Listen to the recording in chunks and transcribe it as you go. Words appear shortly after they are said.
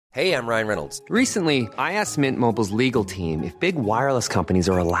Hey, I'm Ryan Reynolds. Recently, I asked Mint Mobile's legal team if big wireless companies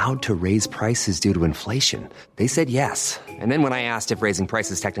are allowed to raise prices due to inflation. They said yes. And then when I asked if raising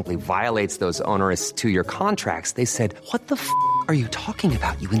prices technically violates those onerous two-year contracts, they said, "What the f*** are you talking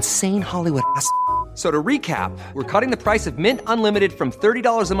about, you insane Hollywood ass?" So to recap, we're cutting the price of Mint Unlimited from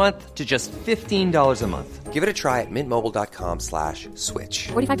 $30 a month to just $15 a month. Give it a try at mintmobile.com/switch.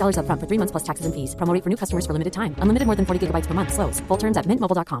 $45 up front for 3 months plus taxes and fees. Promo rate for new customers for limited time. Unlimited more than 40 gigabytes per month. Slows full terms at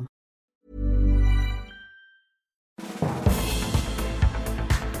mintmobile.com.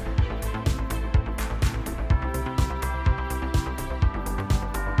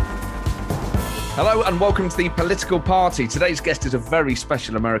 Hello and welcome to the Political Party. Today's guest is a very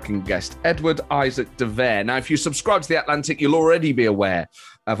special American guest, Edward Isaac Dovere. Now, if you subscribe to The Atlantic, you'll already be aware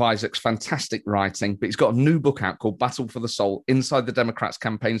of Isaac's fantastic writing, but he's got a new book out called Battle for the Soul, Inside the Democrats'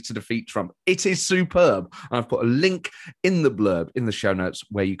 Campaigns to Defeat Trump. It is superb. And I've put a link in the blurb in the show notes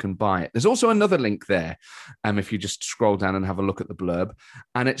where you can buy it. There's also another link there, if you just scroll down and have a look at the blurb,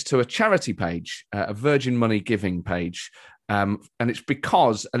 and it's to a charity page, a Virgin Money giving page. And it's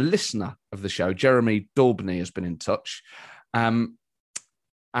because a listener of the show, Jeremy Daubney, has been in touch. I mean,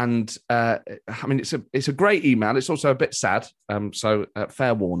 it's a great email. It's also a bit sad, so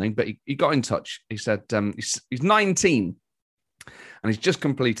fair warning. But he got in touch. He said he's 19 and he's just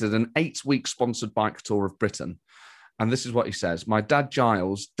completed an 8-week sponsored bike tour of Britain. And this is what he says. My dad,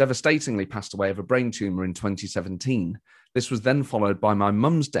 Giles, devastatingly passed away of a brain tumour in 2017. This was then followed by my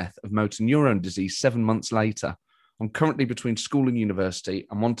mum's death of motor neurone disease 7 months later. I'm currently between school and university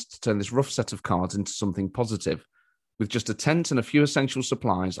and wanted to turn this rough set of cards into something positive. With just a tent and a few essential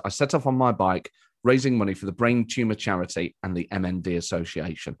supplies, I set off on my bike, raising money for the Brain Tumour Charity and the MND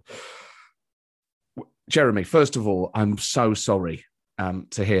Association. Jeremy, first of all, I'm so sorry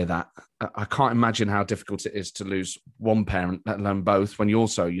to hear that. I can't imagine how difficult it is to lose one parent, let alone both, when you're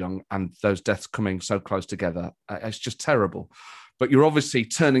so young and those deaths coming so close together. It's just terrible. But you're obviously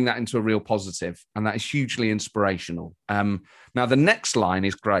turning that into a real positive, and that is hugely inspirational. Now, the next line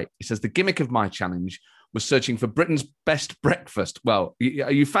is great. It says, the gimmick of my challenge was searching for Britain's best breakfast. Well,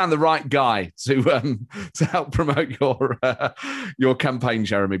 you found the right guy to help promote your campaign,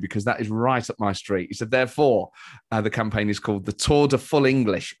 Jeremy, because that is right up my street. He said, therefore, the campaign is called the Tour de Full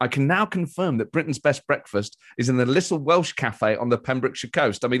English. I can now confirm that Britain's best breakfast is in the little Welsh cafe on the Pembrokeshire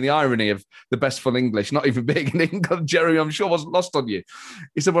coast. I mean, the irony of the best full English, not even being in England, Jeremy, I'm sure wasn't lost on you.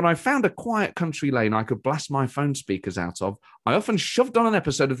 He said, when I found a quiet country lane I could blast my phone speakers out of, I often shoved on an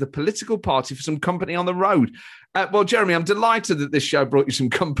episode of the Political Party for some company on the road. Well, Jeremy, I'm delighted that this show brought you some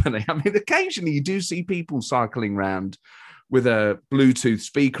company. I mean, occasionally you do see people cycling around with a Bluetooth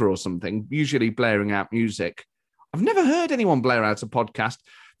speaker or something, usually blaring out music. I've never heard anyone blare out a podcast.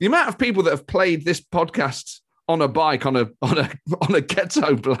 The amount of people that have played this podcast on a bike, on a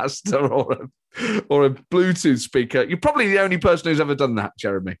ghetto blaster or a Bluetooth speaker, you're probably the only person who's ever done that,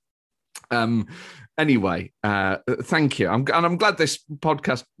 Jeremy. Anyway, thank you. I'm glad this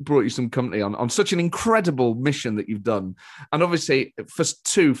podcast brought you some company on such an incredible mission that you've done. And obviously for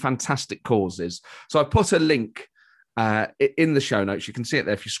 2 fantastic causes. So I put a link in the show notes. You can see it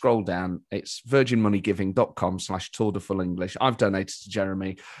there if you scroll down. It's virginmoneygiving.com/Tour de Full English. I've donated to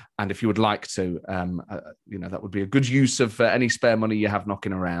Jeremy. And if you would like to, that would be a good use of any spare money you have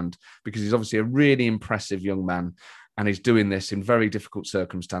knocking around, because he's obviously a really impressive young man. And he's doing this in very difficult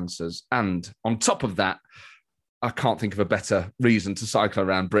circumstances. And on top of that, I can't think of a better reason to cycle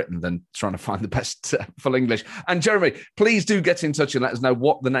around Britain than trying to find the best full English. And Jeremy, please do get in touch and let us know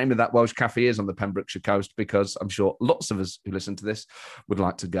what the name of that Welsh cafe is on the Pembrokeshire coast, because I'm sure lots of us who listen to this would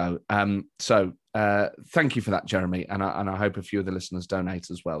like to go. So thank you for that, Jeremy. And I hope a few of the listeners donate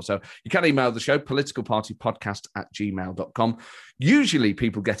as well. So you can email the show, politicalpartypodcast@gmail.com. Usually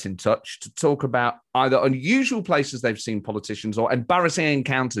people get in touch to talk about either unusual places they've seen politicians or embarrassing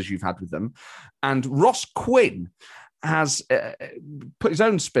encounters you've had with them. And Ross Quinn has put his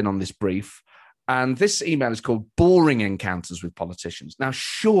own spin on this brief. And this email is called Boring Encounters with Politicians. Now,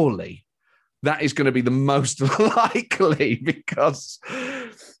 surely that is going to be the most likely, because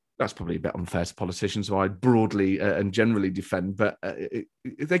that's probably a bit unfair to politicians who I broadly and generally defend, but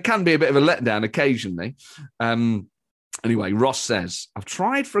they can be a bit of a letdown occasionally. Anyway, Ross says, I've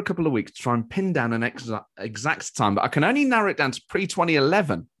tried for a couple of weeks to try and pin down an exact time, but I can only narrow it down to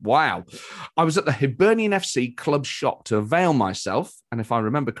pre-2011. Wow. I was at the Hibernian FC club shop to avail myself, and if I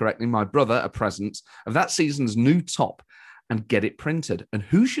remember correctly, my brother, a present of that season's new top, and get it printed. And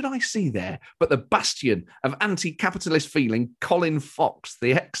who should I see there but the bastion of anti-capitalist feeling, Colin Fox,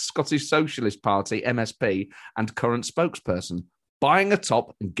 the ex-Scottish Socialist Party, MSP, and current spokesperson, buying a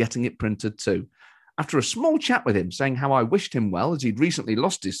top and getting it printed too. After a small chat with him, saying how I wished him well as he'd recently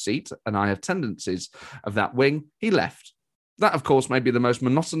lost his seat and I have tendencies of that wing, he left. That, of course, may be the most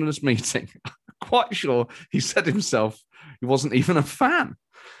monotonous meeting. Quite sure he said himself he wasn't even a fan.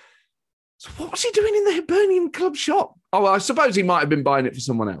 So what was he doing in the Hibernian Club shop? Oh, well, I suppose he might have been buying it for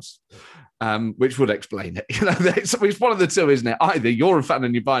someone else, which would explain it. It's one of the two, isn't it? Either you're a fan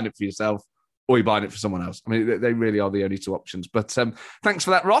and you're buying it for yourself, or you're buying it for someone else. I mean, they really are the only two options. But thanks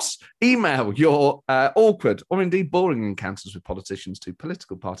for that, Ross. Email your awkward or indeed boring encounters with politicians to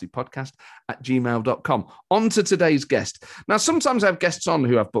politicalpartypodcast@gmail.com. On to today's guest. Now, sometimes I have guests on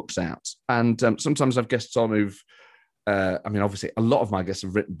who have books out, and sometimes I have guests on who've obviously, a lot of my guests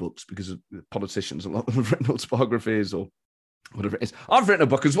have written books because of politicians. A lot of them have written autobiographies or whatever it is. I've written a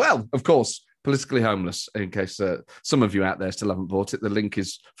book as well, of course, Politically Homeless, in case some of you out there still haven't bought it. The link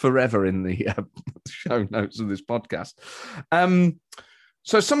is forever in the show notes of this podcast.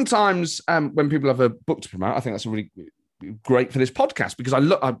 So sometimes when people have a book to promote, I think that's really great for this podcast because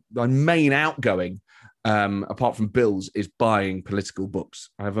my main outgoing, apart from bills, is buying political books.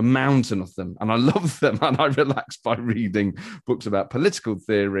 I have a mountain of them and I love them, and I relax by reading books about political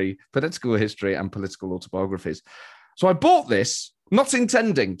theory, political history, and political autobiographies. So I bought this, not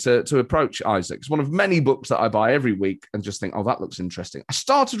intending to approach Isaac. It's one of many books that I buy every week and just think, oh, that looks interesting. I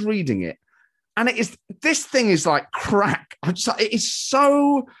started reading it, and this thing is like crack. It is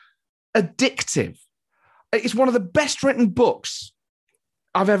so addictive. It's one of the best written books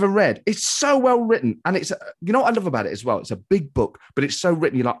I've ever read. It's so well written. And you know what I love about it as well? It's a big book, but it's so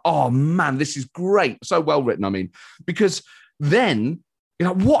written. You're like, oh man, this is great. So well written. I mean, because then,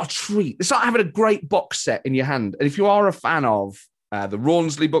 what a treat. It's like having a great box set in your hand. And if you are a fan of the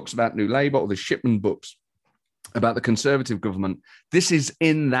Rawnsley books about New Labour or the Shipman books about the Conservative government, this is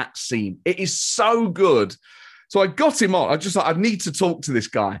in that scene. It is so good. So I got him on. I need to talk to this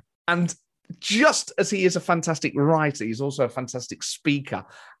guy. And just as he is a fantastic writer, he's also a fantastic speaker.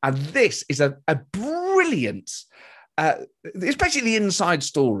 And this is a brilliant, it's basically the inside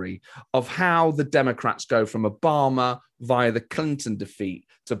story of how the Democrats go from Obama via the Clinton defeat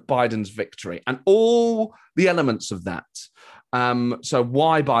to Biden's victory and all the elements of that. So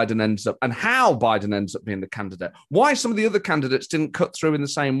why Biden ends up and how Biden ends up being the candidate, why some of the other candidates didn't cut through in the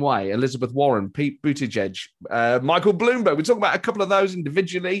same way. Elizabeth Warren, Pete Buttigieg, Michael Bloomberg. We talk about a couple of those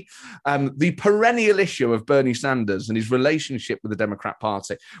individually. The perennial issue of Bernie Sanders and his relationship with the Democrat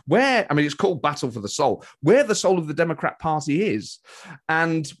Party, it's called Battle for the Soul, where the soul of the Democrat Party is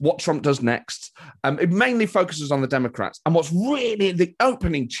and what Trump does next. It mainly focuses on the Democrats. And what's really, the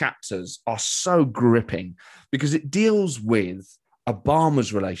opening chapters are so gripping because it deals with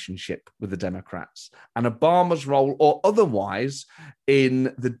Obama's relationship with the Democrats and Obama's role or otherwise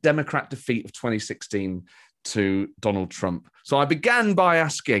in the Democrat defeat of 2016 to Donald Trump. So I began by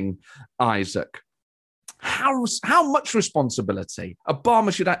asking Isaac, how much responsibility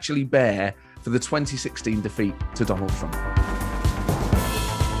Obama should actually bear for the 2016 defeat to Donald Trump?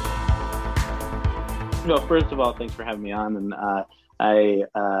 No, first of all, thanks for having me on. And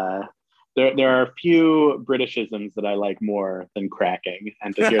there are a few Britishisms that I like more than cracking,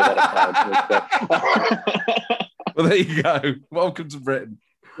 and to hear that applied. Well, there you go. Welcome to Britain.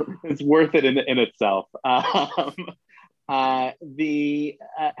 It's worth it in itself. The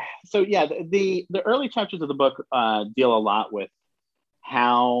early chapters of the book deal a lot with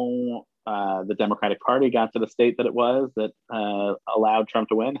how the Democratic Party got to the state that it was that allowed Trump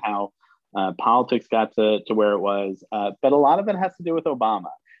to win, how politics got to where it was, but a lot of it has to do with Obama.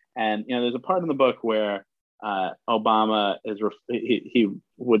 And there's a part in the book where Obama he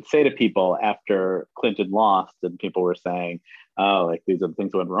would say to people after Clinton lost, and people were saying, "Oh, like these are the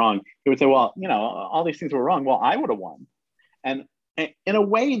things that went wrong." He would say, "Well, all these things were wrong. Well, I would have won." And in a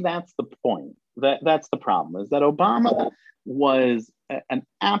way, that's the point. That's the problem, is that Obama was an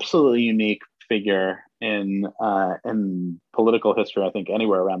absolutely unique figure in political history. I think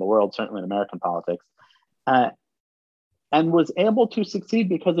anywhere around the world, certainly in American politics. And was able to succeed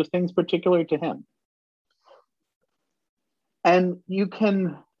because of things particular to him. And you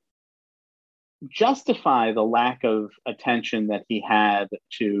can justify the lack of attention that he had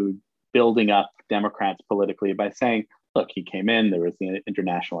to building up Democrats politically by saying, look, he came in, there was the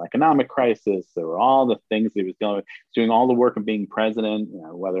international economic crisis, there were all the things he was doing all the work of being president,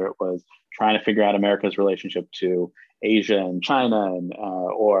 whether it was trying to figure out America's relationship to Asia and China,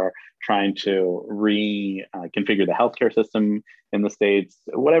 or trying to reconfigure the healthcare system in the States,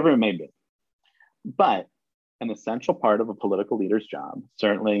 whatever it may be. But an essential part of a political leader's job,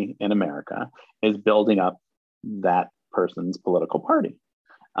 certainly in America, is building up that person's political party.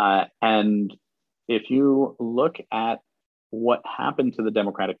 And if you look at what happened to the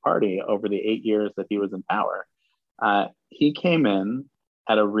Democratic Party over the 8 years that he was in power. He came in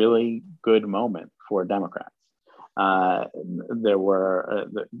at a really good moment for Democrats. There were,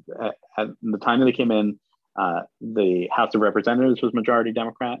 at the time that he came in, the House of Representatives was majority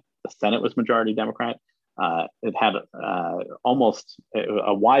Democrat. The Senate was majority Democrat. It had almost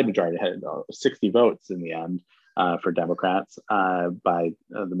a wide majority, it had 60 votes in the end for Democrats by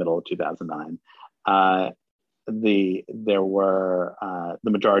the middle of 2009. There were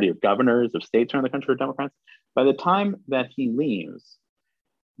the majority of governors of states around the country were Democrats. By the time that he leaves,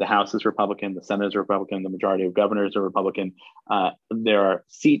 the House is Republican, the Senate is Republican, the majority of governors are Republican. There are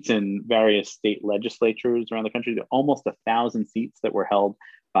seats in various state legislatures around the country. There are almost 1,000 seats that were held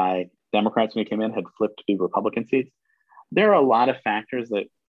by Democrats when he came in had flipped to be Republican seats. There are a lot of factors that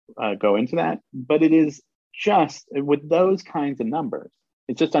go into that, but it is just with those kinds of numbers,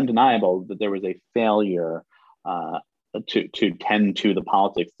 it's just undeniable that there was a failure to tend to the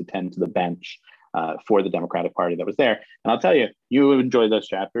politics, to tend to the bench for the Democratic Party that was there. And I'll tell you, you enjoy those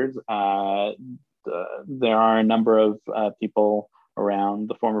chapters. There are a number of people around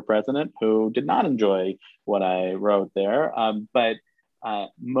the former president who did not enjoy what I wrote there. But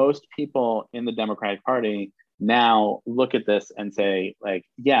most people in the Democratic Party now look at this and say, like,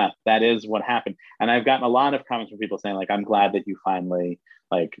 yeah, that is what happened. And I've gotten a lot of comments from people saying, like, I'm glad that you finally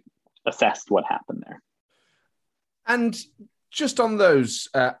assessed what happened there. And just on those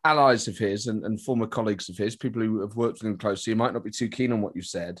allies of his and former colleagues of his, people who have worked with him closely, might not be too keen on what you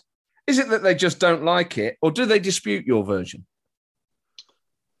said. Is it that they just don't like it, or do they dispute your version?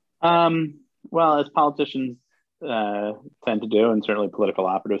 Well, as politicians tend to do, and certainly political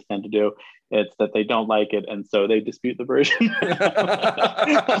operatives tend to do, it's that they don't like it, and so they dispute the version.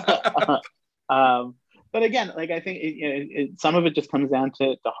 But again, I think some of it just comes down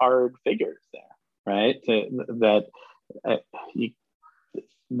to hard figures there, right?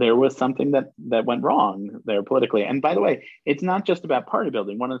 There was something that went wrong there politically. And by the way, it's not just about party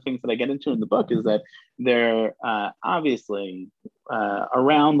building. One of the things that I get into in the book is that there obviously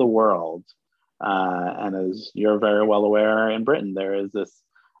around the world, and as you're very well aware, in Britain, there is this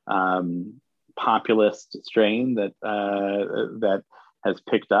populist strain that has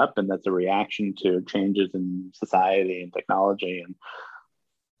picked up, and that's a reaction to changes in society and technology and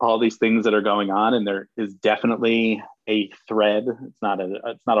all these things that are going on. And there is definitely a thread. It's not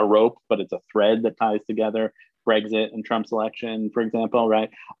a rope, but it's a thread that ties together Brexit and Trump's election, for example, right?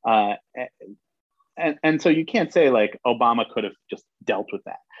 And so you can't say like Obama could have just dealt with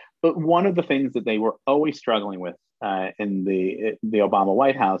that. But one of the things that they were always struggling with in the Obama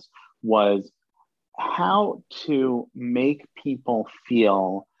White House was how to make people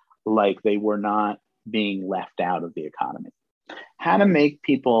feel like they were not being left out of the economy. How to make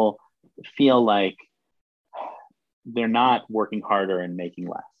people feel like they're not working harder and making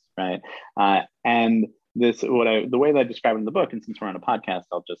less, right? And the way that I describe it in the book, and since we're on a podcast,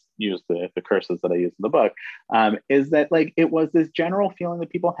 I'll just use the curses that I use in the book, is that it was this general feeling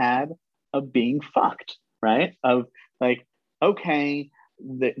that people had of being fucked, right? Of like, okay,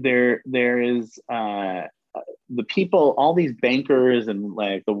 there is the people, all these bankers and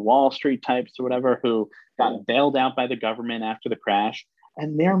like the Wall Street types or whatever who got bailed out by the government after the crash,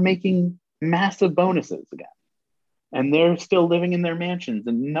 and they're making massive bonuses again. And they're still living in their mansions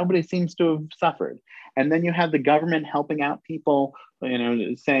and nobody seems to have suffered. And then you have the government helping out people,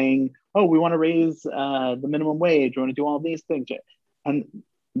 saying, oh, we want to raise the minimum wage, we want to do all these things. And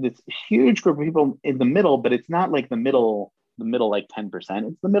this huge group of people in the middle, but it's not like the middle like 10%.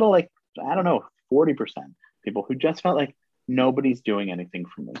 It's the middle, like, I don't know, 40% people who just felt like nobody's doing anything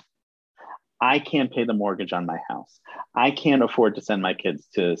for me. I can't pay the mortgage on my house. I can't afford to send my kids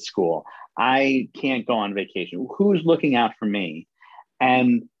to school. I can't go on vacation. Who's looking out for me?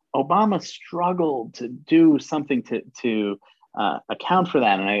 And Obama struggled to do something to account for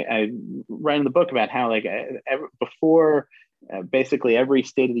that. And I write in the book about how before basically every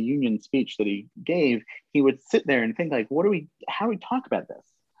State of the Union speech that he gave, he would sit there and think like, how do we talk about this?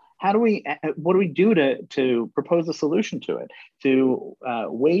 What do we do to propose a solution to it, to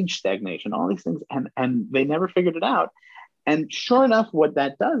wage stagnation, all these things? And they never figured it out. And sure enough, what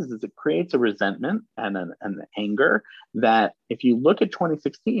that does is it creates a resentment and an anger that if you look at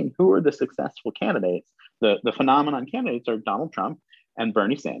 2016, who are the successful candidates? The phenomenon candidates are Donald Trump and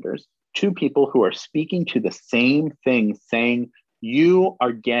Bernie Sanders, two people who are speaking to the same thing, saying, you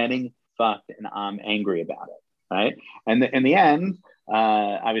are getting fucked and I'm angry about it, right? And in the end,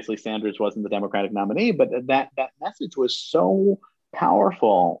 obviously Sanders wasn't the Democratic nominee, but that message was so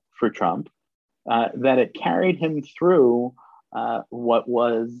powerful for Trump that it carried him through what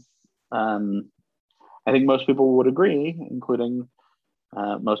was I think most people would agree, including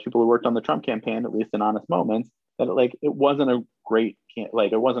most people who worked on the Trump campaign, at least in honest moments, that it wasn't a great, it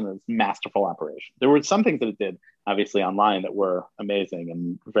wasn't a masterful operation. There were some things that it did, obviously, online that were amazing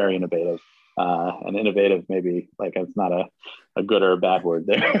and very innovative. And innovative, maybe it's not a good or a bad word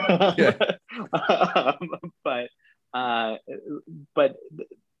there. Yeah. But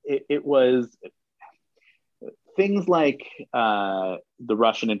it was things like the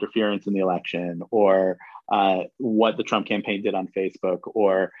Russian interference in the election, or what the Trump campaign did on Facebook,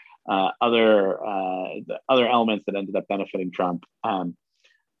 or other elements that ended up benefiting Trump,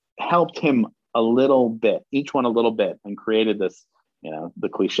 helped him a little bit, each one a little bit, and created this, the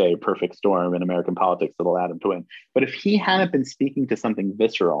cliche perfect storm in American politics that allowed him to win. But if he hadn't been speaking to something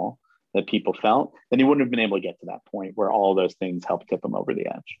visceral that people felt, then he wouldn't have been able to get to that point where all those things helped tip him over the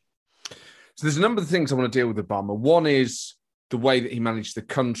edge. So there's a number of things I want to deal with Obama. One is the way that he managed the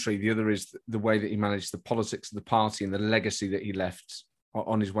country. The other is the way that he managed the politics of the party and the legacy that he left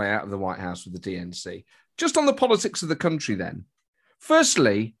on his way out of the White House with the DNC. Just on the politics of the country then.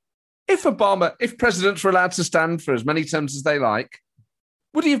 Firstly, if presidents were allowed to stand for as many terms as they like,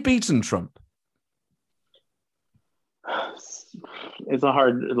 would he have beaten Trump? It's a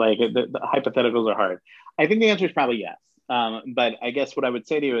hard, the hypotheticals are hard. I think the answer is probably yes. But I guess what I would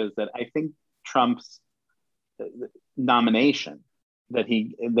say to you is that I think Trump's nomination, that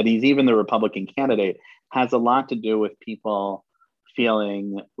he's even the Republican candidate, has a lot to do with people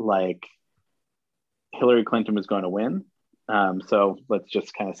feeling like Hillary Clinton was going to win. So let's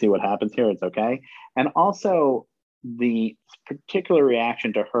just kind of see what happens here. It's okay. And also the particular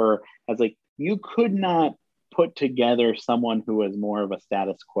reaction to her as you could not put together someone who was more of a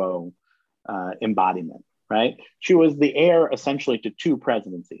status quo embodiment, right? She was the heir essentially to two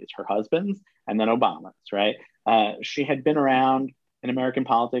presidencies, her husband's and then Obama's, right? She had been around in American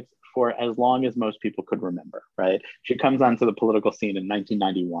politics for as long as most people could remember, right? She comes onto the political scene in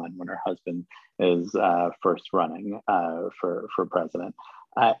 1991 when her husband is first running for president.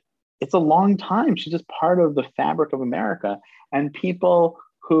 It's a long time. She's just part of the fabric of America. And people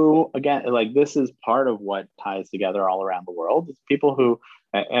who, again, this is part of what ties together all around the world. It's people who,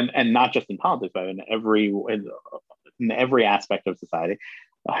 and not just in politics, but in every aspect of society,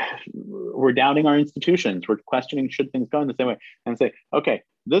 we're doubting our institutions. We're questioning, should things go in the same way? And say, okay,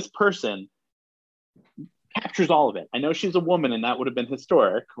 this person captures all of it. I know she's a woman and that would have been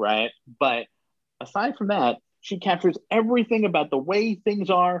historic, right? But aside from that, she captures everything about the way things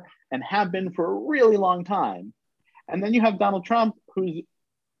are and have been for a really long time. And then you have Donald Trump, whose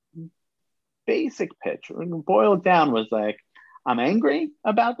basic pitch, boil it down, was I'm angry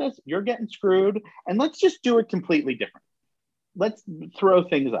about this, you're getting screwed, and let's just do it completely different. Let's throw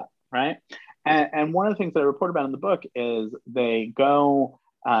things up, right? And one of the things that I report about in the book is they go,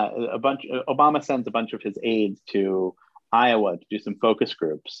 Obama sends a bunch of his aides to Iowa to do some focus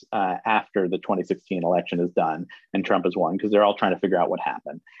groups after the 2016 election is done and Trump has won, because they're all trying to figure out what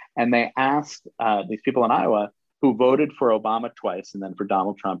happened. And they asked these people in Iowa who voted for Obama twice and then for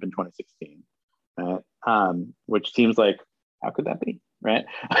Donald Trump in 2016, which seems like, how could that be, right?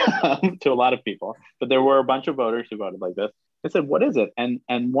 To a lot of people. But there were a bunch of voters who voted like this. They said, what is it? And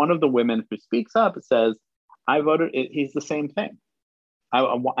one of the women who speaks up says, I voted, he's the same thing.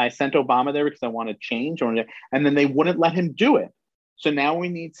 I sent Obama there because I wanted change, and then they wouldn't let him do it. So now we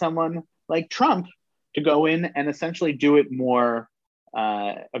need someone like Trump to go in and essentially do it more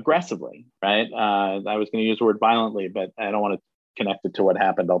aggressively, right? I was going to use the word violently, but I don't want to connect it to what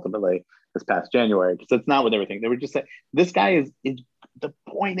happened ultimately this past January, because it's not with everything. They were just saying, this guy is the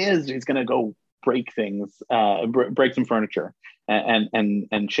point is he's going to go break things, break some furniture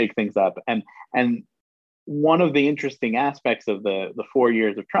and shake things up. And one of the interesting aspects of the 4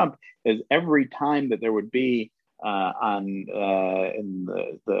 years of Trump is every time that there would be in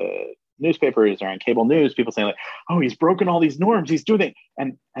the newspapers or on cable news, people saying oh, he's broken all these norms, he's doing it.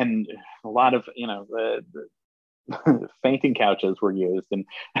 And a lot of, the fainting couches were used. And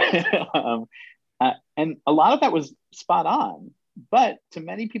and a lot of that was spot on. But to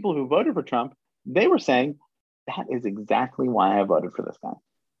many people who voted for Trump, they were saying, that is exactly why I voted for this guy.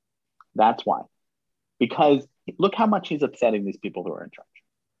 That's why. Because look how much he's upsetting these people who are in charge.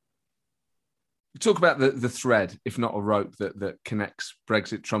 You talk about the thread, if not a rope, that connects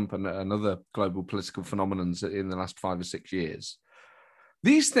Brexit, Trump, and other global political phenomena in the last 5 or 6 years.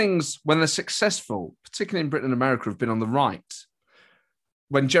 These things, when they're successful, particularly in Britain and America, have been on the right.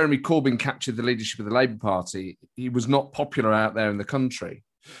 When Jeremy Corbyn captured the leadership of the Labour Party, he was not popular out there in the country.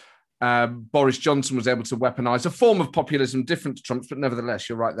 Boris Johnson was able to weaponise a form of populism different to Trump's, but nevertheless,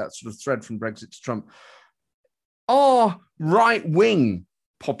 you're right, that sort of thread from Brexit to Trump. Are right-wing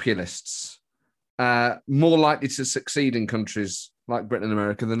populists more likely to succeed in countries like Britain and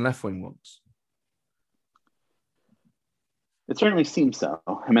America than left-wing ones? It certainly seems so.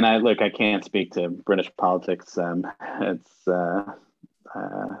 I mean, I can't speak to British politics. It's a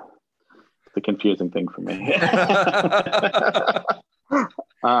confusing thing for me. You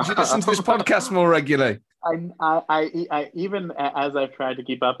should listen to this podcast more regularly. I even as I've tried to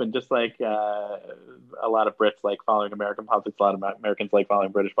keep up, and just like a lot of Brits like following American politics, a lot of Americans like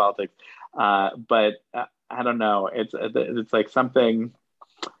following British politics. But I don't know. It's like something.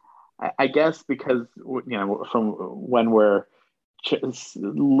 I guess because from when we're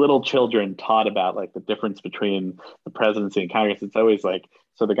little children taught about like the difference between the presidency and Congress, it's always like,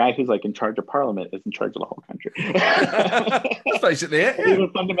 so the guy who's like in charge of Parliament is in charge of the whole country. That's basically it. Yeah.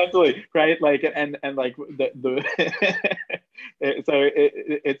 Fundamentally, right? Like, and like the so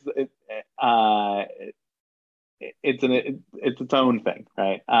it's its own thing,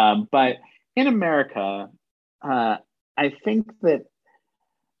 right? But in America, I think that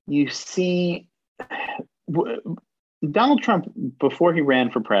you see Donald Trump, before he ran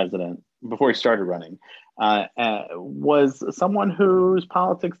for president, before he started running, was someone whose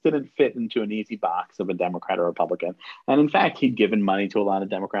politics didn't fit into an easy box of a Democrat or Republican. And in fact, he'd given money to a lot of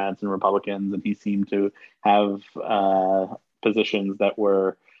Democrats and Republicans, and he seemed to have positions that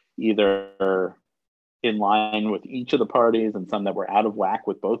were either in line with each of the parties and some that were out of whack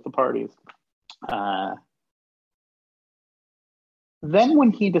with both the parties. Then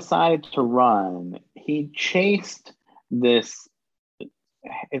when he decided to run, he chased this,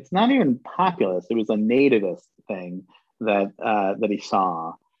 it's not even populist, it was a nativist thing that he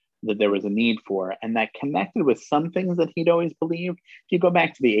saw that there was a need for, and that connected with some things that he'd always believed. If you go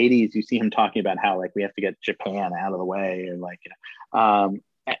back to the 80s, you see him talking about how like we have to get Japan out of the way, or like, but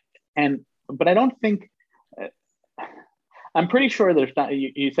I don't think, I'm pretty sure there's not,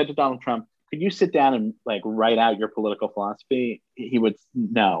 you said to Donald Trump, could you sit down and like write out your political philosophy? He would,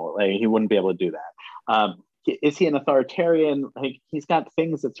 no, like he wouldn't be able to do that. Is he an authoritarian? Like he's got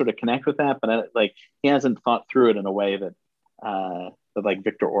things that sort of connect with that, but like he hasn't thought through it in a way that that like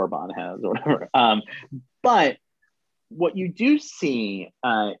Viktor Orban has or whatever. But what you do see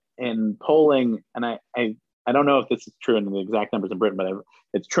in polling, and I don't know if this is true in the exact numbers in Britain, but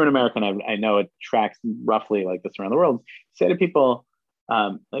it's true in America, and I know it tracks roughly like this around the world. Say to people,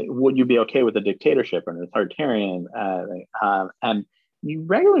 would you be okay with a dictatorship or an authoritarian? And you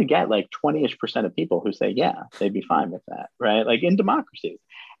regularly get like 20-ish% of people who say, yeah, they'd be fine with that, right? Like in democracies.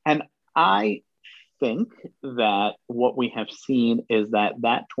 And I think that what we have seen is that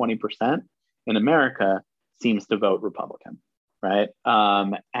 20% in America seems to vote Republican, right?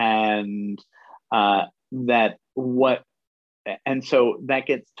 And so that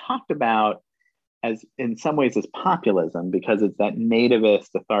gets talked about as in some ways as populism because it's that nativist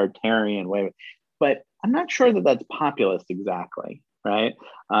authoritarian way, but I'm not sure that that's populist exactly, right?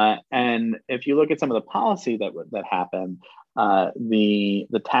 And if you look at some of the policy that happened,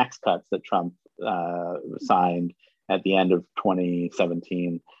 the tax cuts that Trump signed at the end of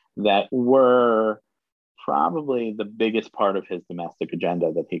 2017 that were probably the biggest part of his domestic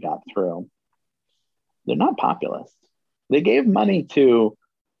agenda that he got through, they're not populist. They gave money to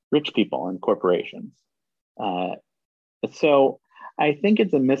rich people and corporations. So I think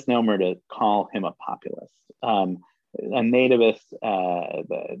it's a misnomer to call him a populist. A nativist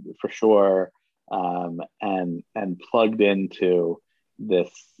for sure, and plugged into this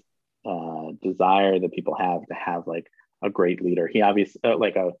desire that people have to have like a great leader. He obviously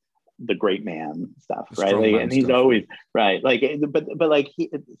the great man stuff, right? Like, and he's always right. Like, but like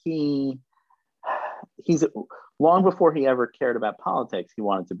he's long before he ever cared about politics, he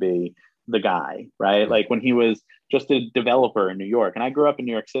wanted to be the guy, right? Like when he was just a developer in New York, and I grew up in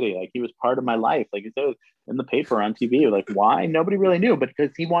New York City, like he was part of my life. Like he said in the paper, on TV, like why? Nobody really knew, but because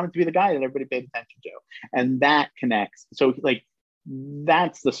he wanted to be the guy that everybody paid attention to. And that connects. So like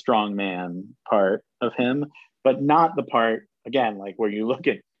that's the strong man part of him, but not the part, again, like where you look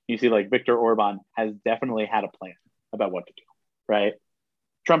at, you see like Viktor Orban has definitely had a plan about what to do, right?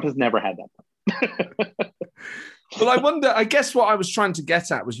 Trump has never had that plan. Well, I wonder, I guess what I was trying to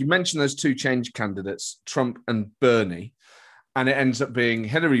get at was you mentioned those two change candidates, Trump and Bernie, and it ends up being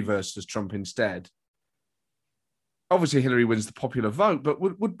Hillary versus Trump instead. Obviously, Hillary wins the popular vote, but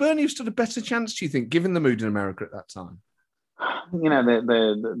would Bernie have stood a better chance, do you think, given the mood in America at that time? You know,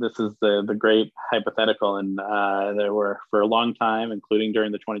 this is the great hypothetical, and there were for a long time, including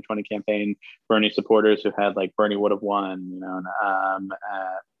during the 2020 campaign, Bernie supporters who had like Bernie would have won. You know,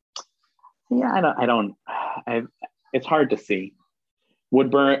 and, it's hard to see.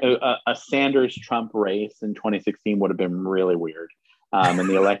 Would a Sanders-Trump race in 2016 would have been really weird, and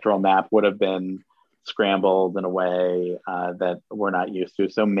the electoral map would have been scrambled in a way that we're not used to.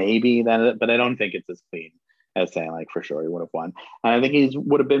 So maybe that, but I don't think it's as clean as saying like for sure he would have won. And I think he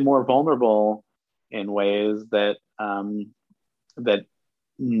would have been more vulnerable in ways that that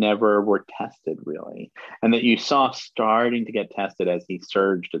never were tested really, and that you saw starting to get tested as he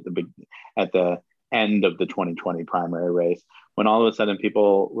surged at the end of the 2020 primary race, when all of a sudden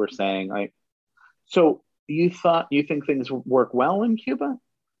people were saying like, so you think things work well in Cuba,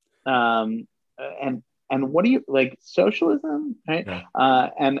 and what do you like socialism, right?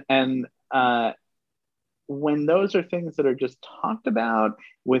 Yeah. When those are things that are just talked about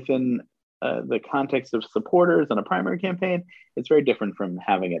within the context of supporters in a primary campaign, it's very different from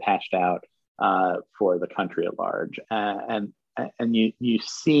having it hashed out for the country at large. And you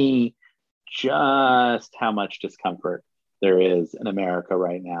see just how much discomfort there is in America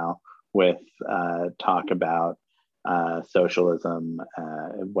right now with talk about socialism,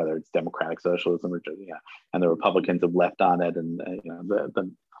 whether it's democratic socialism or and the Republicans have left on it, and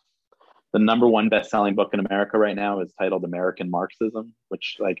the number one best-selling book in America right now is titled American Marxism,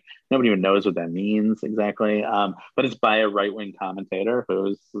 which like nobody even knows what that means exactly. But it's by a right-wing commentator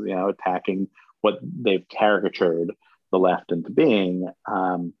who's attacking what they've caricatured the left into being.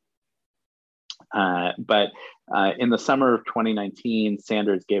 But in the summer of 2019,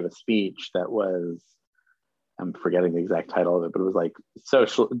 Sanders gave a speech that was, I'm forgetting the exact title of it, but it was like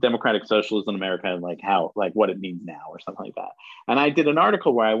democratic socialism in America and like how, like what it means now or something like that. And I did an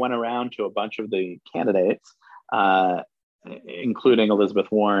article where I went around to a bunch of the candidates, including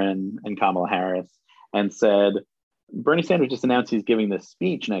Elizabeth Warren and Kamala Harris, and said, Bernie Sanders just announced he's giving this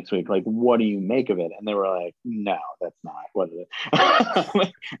speech next week. Like, what do you make of it? And they were like, no, that's not what it is.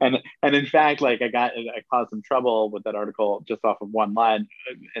 and in fact, like I caused some trouble with that article just off of one line,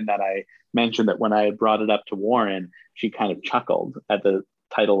 in that I mentioned that when I had brought it up to Warren, she kind of chuckled at the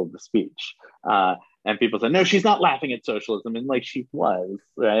title of the speech. And people said, no, she's not laughing at socialism. And like, she was,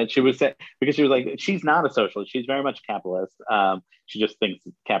 right? She was saying, because she was like, she's not a socialist. She's very much capitalist. She just thinks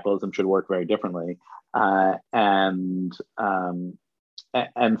capitalism should work very differently. And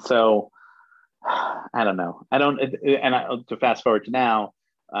so I don't know. To fast forward to now,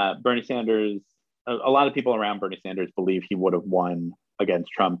 Bernie Sanders, a lot of people around Bernie Sanders believe he would have won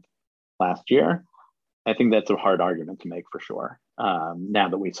against Trump last year. I think that's a hard argument to make for sure. Now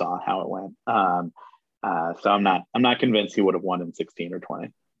that we saw how it went. So I'm not convinced he would have won in 16 or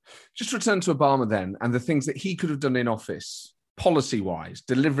 20. Just return to Obama then, and the things that he could have done in office, policy-wise,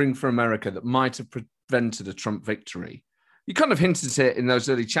 delivering for America that might have prevented a Trump victory. You kind of hinted at it in those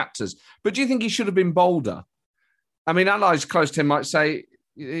early chapters, but do you think he should have been bolder? I mean, allies close to him might say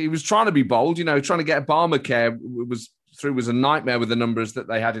he was trying to be bold, trying to get Obamacare was a nightmare with the numbers that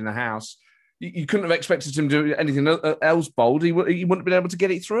they had in the House. You couldn't have expected him to do anything else bold. He wouldn't have been able to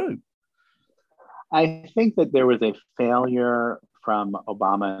get it through. I think that there was a failure from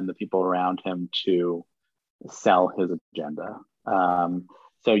Obama and the people around him to sell his agenda.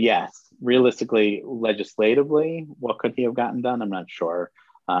 So yes, realistically, legislatively, what could he have gotten done? I'm not sure.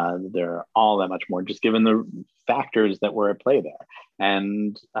 They're all that much more, just given the factors that were at play there.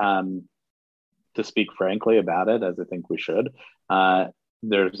 And to speak frankly about it, as I think we should,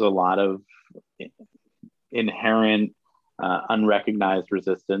 there's a lot of inherent unrecognized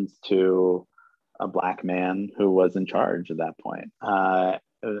resistance to a Black man who was in charge at that point.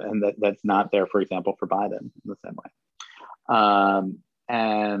 And that's not there, for example, for Biden in the same way.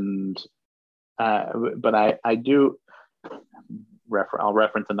 But I do, I'll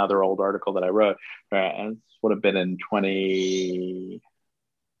reference another old article that I wrote, and this would have been in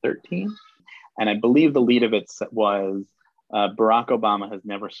 2013. And I believe the lead of it was, Barack Obama has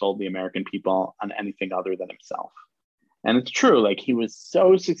never sold the American people on anything other than himself. And it's true, like he was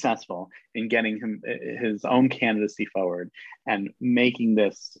so successful in getting his own candidacy forward and making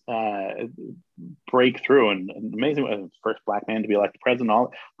this breakthrough and amazing, first Black man to be elected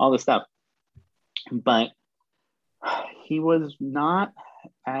president, all this stuff. But he was not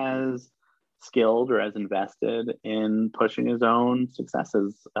as skilled or as invested in pushing his own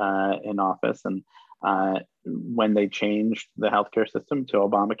successes in office. And when they changed the healthcare system to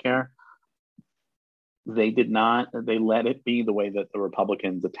Obamacare, they let it be the way that the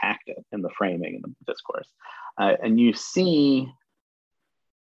Republicans attacked it in the framing and the discourse. And you see,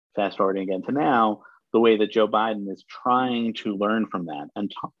 fast forwarding again to now, the way that Joe Biden is trying to learn from that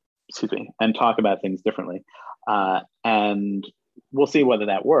and talk about things differently. And we'll see whether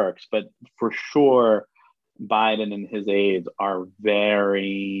that works, but for sure, Biden and his aides are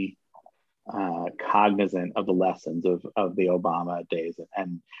very cognizant of the lessons of the Obama days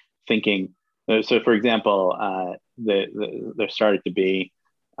and thinking. So, for example, there started to be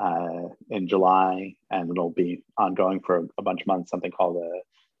in July, and it'll be ongoing for a bunch of months, something called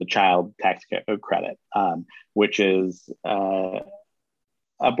the child tax credit, which is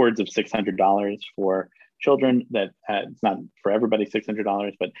upwards of $600 for children. That it's not for everybody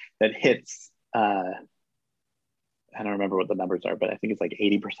 $600, but that hits, I don't remember what the numbers are, but I think it's like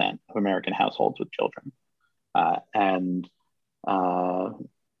 80% of American households with children. And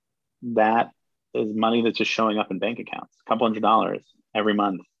that is money that's just showing up in bank accounts, a couple $100 every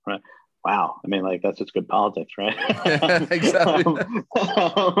month. Right? Wow. I mean, like, that's just good politics, right? Exactly.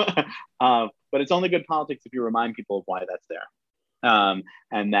 But it's only good politics if you remind people of why that's there.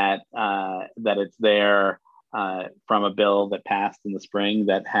 And that it's there from a bill that passed in the spring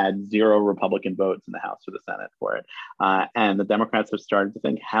that had 0 Republican votes in the House or the Senate for it. And the Democrats have started to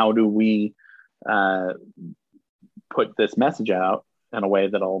think, how do we put this message out in a way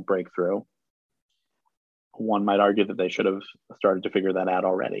that'll break through? One might argue that they should have started to figure that out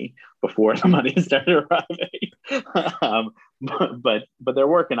already before the money started arriving. But they're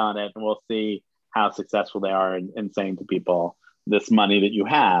working on it, and we'll see how successful they are in saying to people, this money that you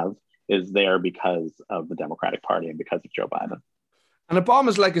have is there because of the Democratic Party and because of Joe Biden. And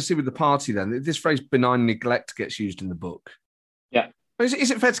Obama's legacy with the party, then, this phrase benign neglect gets used in the book. Yeah. Is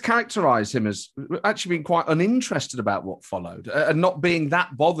it fair to characterize him as actually being quite uninterested about what followed and not being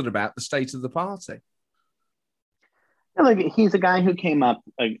that bothered about the state of the party? Yeah, like, he's a guy who came up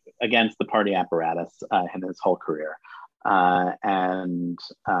against the party apparatus in his whole career. And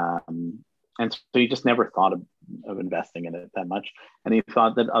so he just never thought of investing in it that much. And he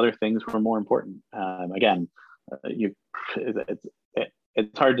thought that other things were more important.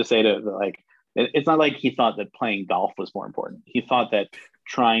 It's hard to say to, like, it's not like he thought that playing golf was more important. He thought that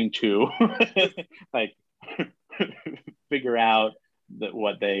trying to like figure out that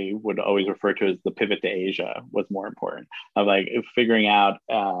what they would always refer to as the pivot to Asia was more important. Of like figuring out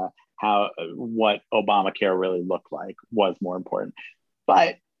what Obamacare really looked like was more important.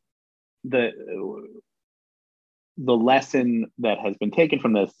 But the lesson that has been taken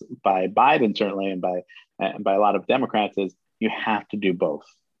from this by Biden, certainly, and by a lot of Democrats, is you have to do both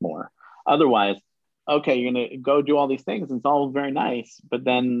more. Otherwise, okay, you're going to go do all these things, and it's all very nice, but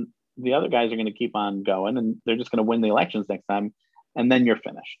then the other guys are going to keep on going, and they're just going to win the elections next time, and then you're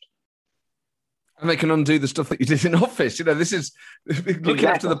finished. And they can undo the stuff that you did in office. You know, this is looking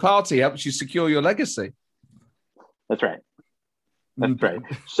after the party helps you secure your legacy. That's right. That's right.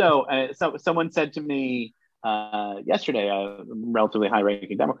 So someone said to me yesterday, a relatively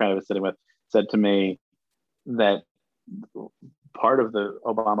high-ranking Democrat I was sitting with said to me that part of the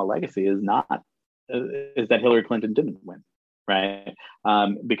Obama legacy is that Hillary Clinton didn't win, right?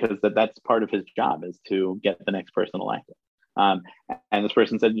 Because that's part of his job, is to get the next person elected. And this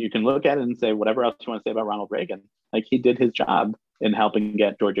person said, you can look at it and say whatever else you want to say about Ronald Reagan. Like, he did his job in helping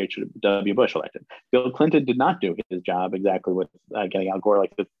get George H.W. Bush elected. Bill Clinton did not do his job exactly with getting Al Gore.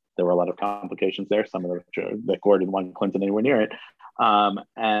 Like, there were a lot of complications there. Some of that Gore didn't want Clinton anywhere near it.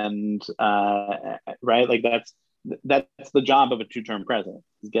 Right, like that's the job of a two-term president,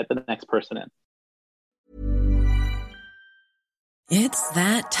 is get the next person in. It's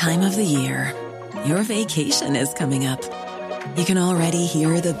that time of the year. Your vacation is coming up. You can already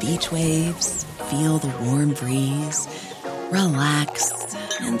hear the beach waves, feel the warm breeze, relax,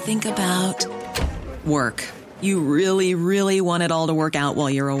 and think about work. You really, really want it all to work out while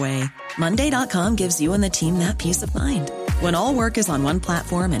you're away. Monday.com gives you and the team that peace of mind. When all work is on one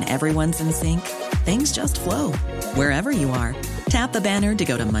platform and everyone's in sync, things just flow. Wherever you are, tap the banner to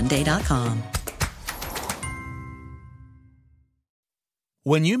go to Monday.com.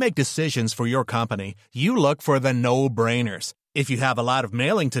 When you make decisions for your company, you look for the no-brainers. If you have a lot of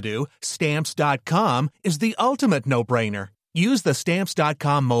mailing to do, Stamps.com is the ultimate no-brainer. Use the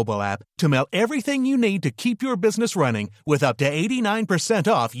Stamps.com mobile app to mail everything you need to keep your business running with up to 89%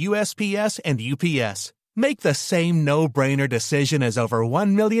 off USPS and UPS. Make the same no-brainer decision as over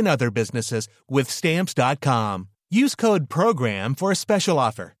 1 million other businesses with Stamps.com. Use code PROGRAM for a special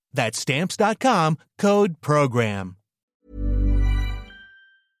offer. That's Stamps.com, code PROGRAM.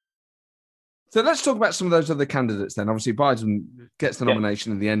 So let's talk about some of those other candidates then. Obviously, Biden gets the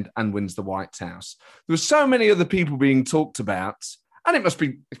nomination in the end and wins the White House. There were so many other people being talked about, and it must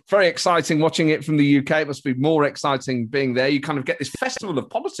be very exciting watching it from the UK. It must be more exciting being there. You kind of get this festival of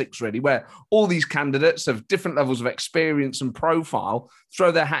politics, really, where all these candidates of different levels of experience and profile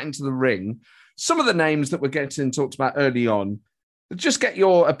throw their hat into the ring. Some of the names that we're getting talked about early on, just get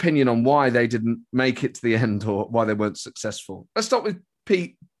your opinion on why they didn't make it to the end or why they weren't successful. Let's start with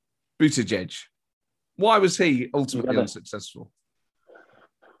Pete Buttigieg. Why was he ultimately unsuccessful?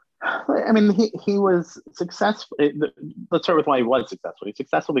 I I mean, he was successful. Let's start with why he was successful. He's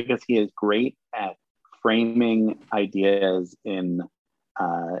successful because he is great at framing ideas in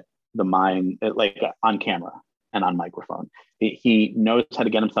the mind, like on camera and on microphone. He knows how to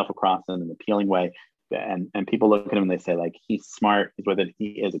get himself across in an appealing way. And people look at him and they say, like, he's smart. He's with it.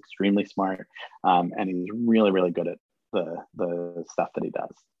 He is extremely smart. And he's really, really good at the stuff that he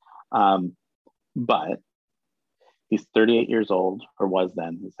does. But he's 38 years old, or was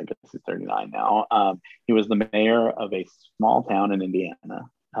then. I guess he's 39 now. He was the mayor of a small town in Indiana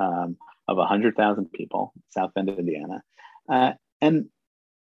of 100,000 people, South Bend, Indiana. And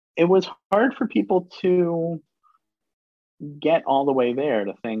it was hard for people to get all the way there,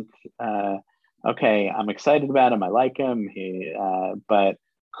 to think, okay, I'm excited about him. I like him. But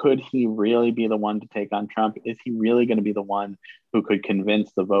could he really be the one to take on Trump? Is he really going to be the one who could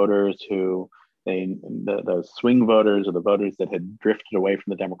convince the voters those swing voters, or the voters that had drifted away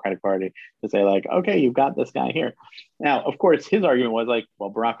from the Democratic Party, to say, like, okay, you've got this guy here. Now, of course, his argument was like,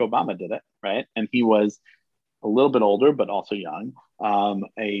 well, Barack Obama did it, right? And he was a little bit older, but also young,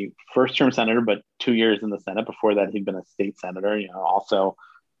 a first-term senator, but 2 years in the Senate. Before that, he'd been a state senator, also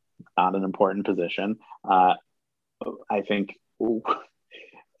not an important position. I think,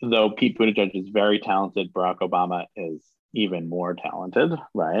 though Pete Buttigieg is very talented, Barack Obama is even more talented,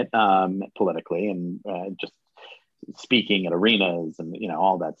 right? Politically, and just speaking at arenas, and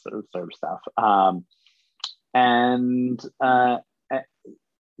all that sort of stuff. And a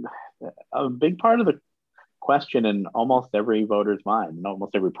big part of the question in almost every voter's mind, in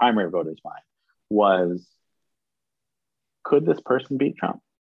almost every primary voter's mind, was, could this person beat Trump?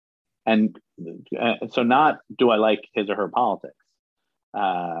 And so, not do I like his or her politics,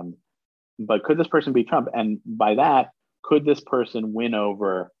 but could this person beat Trump? And by that, could this person win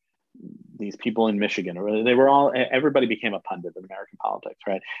over these people in Michigan? Or everybody became a pundit in American politics,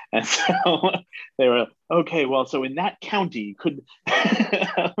 right? And so they were, okay, well, so in that county, could...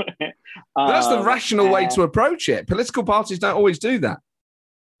 That's the rational way to approach it. Political parties don't always do that.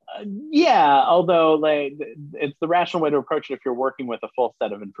 Yeah, although it's the rational way to approach it if you're working with a full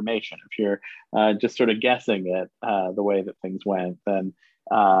set of information. If you're just sort of guessing at the way that things went, then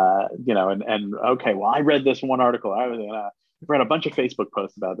and okay, well, I read this one article. I read a bunch of Facebook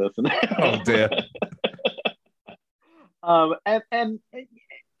posts about this, and oh dear. And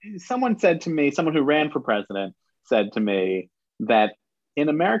someone said to me, someone who ran for president said to me that in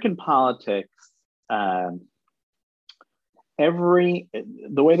American politics, the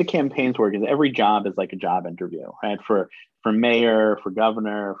way the campaigns work is every job is like a job interview, right? For mayor, for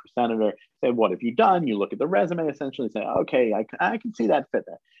governor, for senator. Say, what have you done? You look at the resume, essentially say, okay, I can see that fit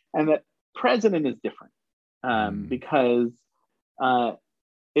there. And that president is different because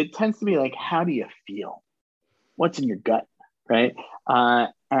it tends to be like, how do you feel? What's in your gut, right?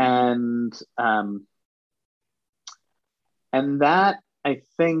 And that, I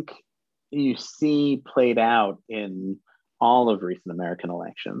think, you see played out in all of recent American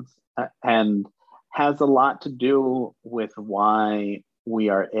elections, and has a lot to do with why we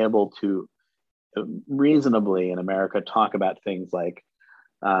are able to reasonably in America talk about things like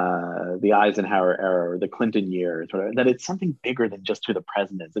the Eisenhower era or the Clinton years, or that it's something bigger than just who the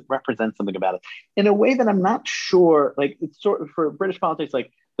president is. It represents something about it in a way that I'm not sure, like, it's sort of, for British politics,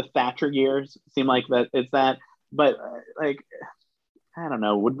 like the Thatcher years seem like that it's that, but like, I don't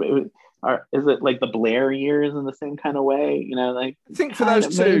know, is it like the Blair years in the same kind of way? Like, I think for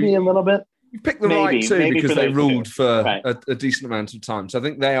those two, maybe a little bit. You picked the right two because they ruled for right. a decent amount of time. So I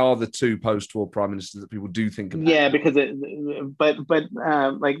think they are the two post-war prime ministers that people do think about. Yeah, because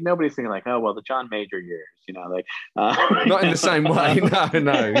like nobody's thinking like, oh well, the John Major years, like not in the same way.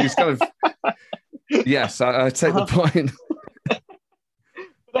 No, he's kind of. Yes, I take the point.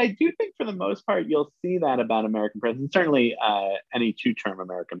 But I do think for the most part, you'll see that about American presidents, certainly any two-term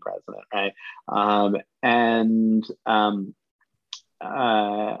American president, right? And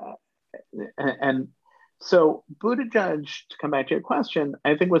so Buttigieg, to come back to your question,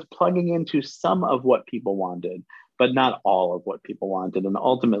 I think was plugging into some of what people wanted, but not all of what people wanted. And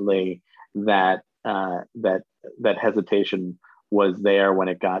ultimately that hesitation was there when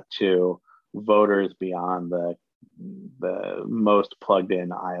it got to voters beyond the most plugged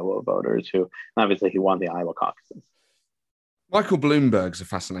in Iowa voters, who obviously he won the Iowa caucuses. Michael Bloomberg's a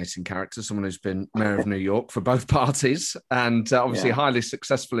fascinating character, someone who's been mayor of New York for both parties, and obviously a highly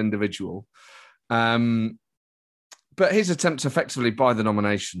successful individual. But his attempt to effectively buy the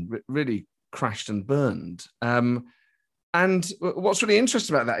nomination really crashed and burned. And what's really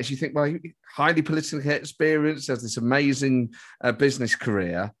interesting about that is you think, well, highly politically experienced, has this amazing business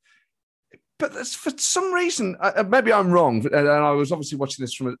career, But for some reason, maybe I'm wrong, and I was obviously watching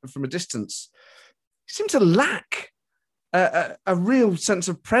this from a distance. He seemed to lack a real sense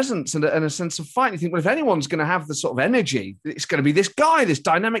of presence and a sense of fight. You think, well, if anyone's going to have the sort of energy, it's going to be this guy, this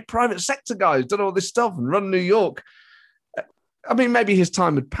dynamic private sector guy who's done all this stuff and run New York. I mean, maybe his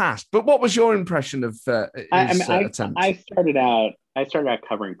time had passed, but what was your impression of his attempt? I started out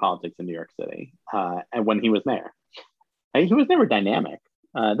covering politics in New York City, and when he was mayor, and he was never dynamic.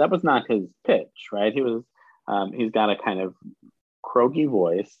 That was not his pitch, right? He's got a kind of croaky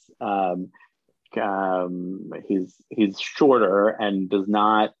voice. He's shorter and does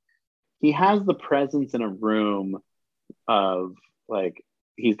not. He has the presence in a room of like.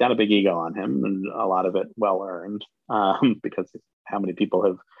 He's got a big ego on him, and a lot of it well earned, because how many people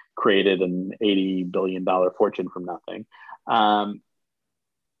have created an $80 billion fortune from nothing,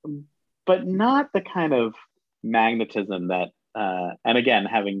 but not the kind of magnetism that. And again,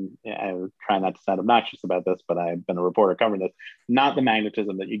 I try not to sound obnoxious about this, but I've been a reporter covering this. Not the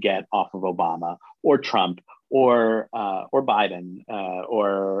magnetism that you get off of Obama or Trump or Biden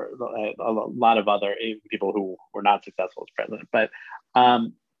or a lot of other people who were not successful as president. But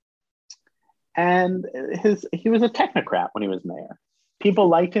and he was a technocrat when he was mayor. People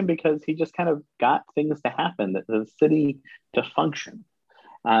liked him because he just kind of got things to happen, that the city to function,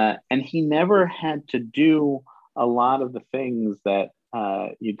 and he never had to do a lot of the things that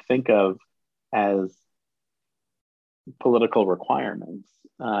you'd think of as political requirements,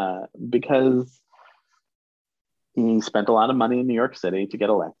 because he spent a lot of money in New York City to get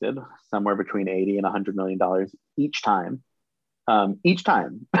elected, somewhere between $80 and $100 million each time. So he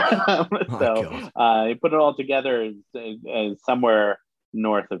put it all together as somewhere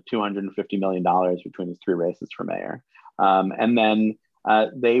north of $250 million between his three races for mayor. And then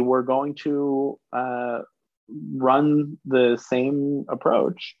they were going to run the same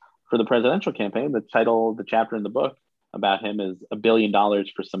approach for the presidential campaign. The chapter in the book about him is $1 billion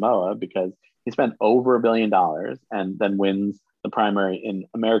for Samoa, because he spent over $1 billion and then wins the primary in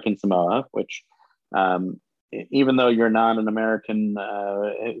American Samoa, which even though you're not an American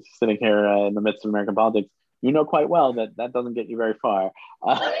sitting here in the midst of American politics, you know quite well that doesn't get you very far.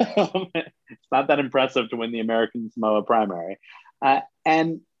 It's not that impressive to win the American Samoa primary.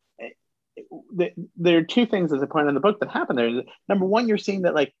 And there are two things, as I point out in the book, that happen there. Number one, you're seeing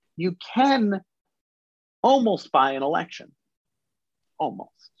that like you can almost buy an election,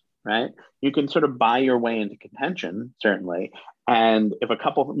 almost, right? You can sort of buy your way into contention, certainly. And if a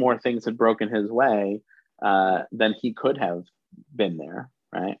couple more things had broken his way, then he could have been there,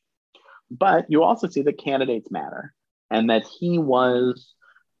 right? But you also see that candidates matter, and that he was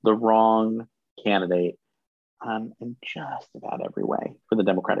the wrong candidate in just about every way for the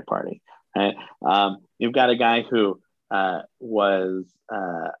Democratic Party. Right? You've got a guy who came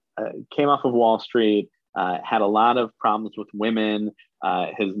off of Wall Street, had a lot of problems with women.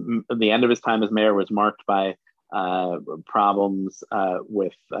 The end of his time as mayor was marked by problems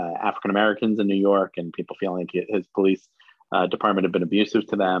with African Americans in New York, and people feeling like his police department had been abusive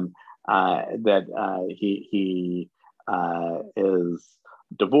to them. He is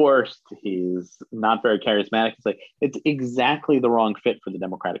divorced. He's not very charismatic. It's exactly the wrong fit for the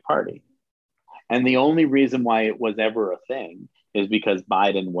Democratic Party. And the only reason why it was ever a thing is because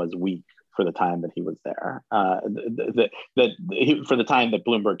Biden was weak for the time that he was there, for the time that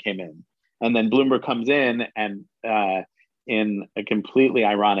Bloomberg came in. And then Bloomberg comes in and in a completely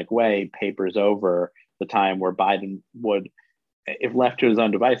ironic way, papers over the time where Biden would, if left to his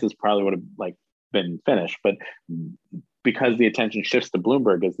own devices, probably would have been finished. But because the attention shifts to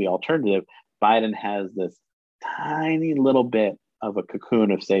Bloomberg as the alternative, Biden has this tiny little bit of a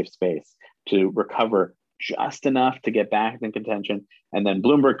cocoon of safe space to recover just enough to get back in contention, and then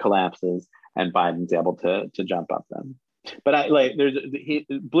Bloomberg collapses and Biden's able to jump up them. But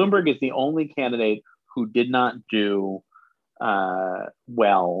Bloomberg is the only candidate who did not do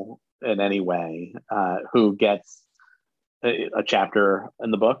well in any way, who gets a chapter in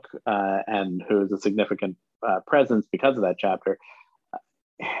the book, and who is a significant presence because of that chapter.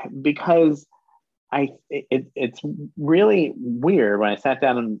 Because it's really weird when I sat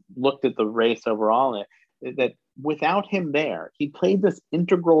down and looked at the race overall, that without him there, he played this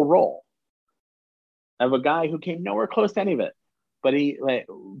integral role of a guy who came nowhere close to any of it. But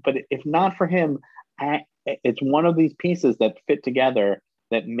if not for him, it's one of these pieces that fit together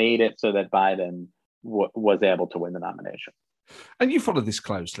that made it so that Biden was able to win the nomination. And you follow this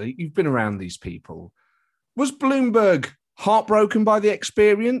closely. You've been around these people. Was Bloomberg heartbroken by the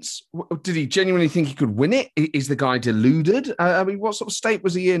experience? Did he genuinely think he could win it? Is the guy deluded? I mean, what sort of state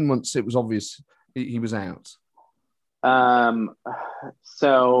was he in once it was obvious he was out?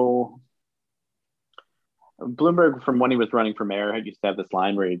 So Bloomberg, from when he was running for mayor, used to have this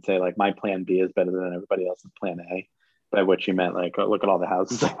line where he'd say, like, my plan B is better than everybody else's plan A, by which he meant, like, oh, look at all the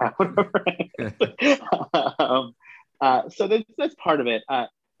houses I have. So that's part of it.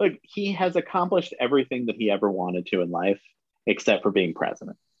 Look, he has accomplished everything that he ever wanted to in life, except for being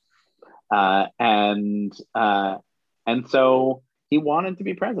president. And so he wanted to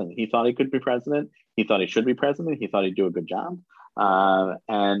be president. He thought he could be president. He thought he should be president. He thought he'd do a good job.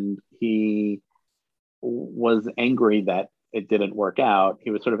 And he was angry that it didn't work out. He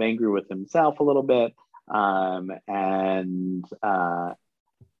was sort of angry with himself a little bit.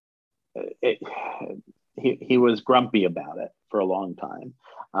 He was grumpy about it for a long time,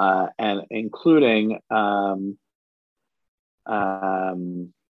 and including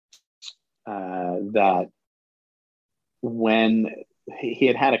that when he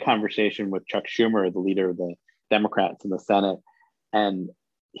had a conversation with Chuck Schumer, the leader of the Democrats in the Senate, and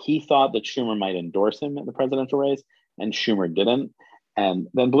he thought that Schumer might endorse him in the presidential race, and Schumer didn't. And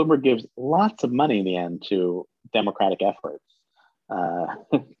then Bloomberg gives lots of money in the end to Democratic efforts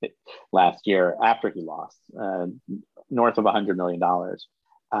last year after he lost, north of $100 million.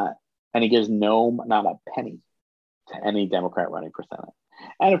 And he gives not a penny to any Democrat running for Senate.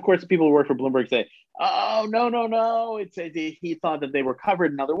 And of course, people who work for Bloomberg say, oh, no. He thought that they were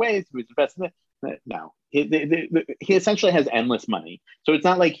covered in other ways. He was investing in it. No, he essentially has endless money. So it's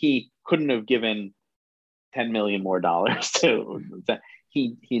not like he couldn't have given $10 million more dollars to.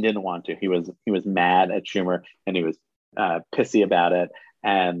 He didn't want to. He was mad at Schumer, and he was pissy about it,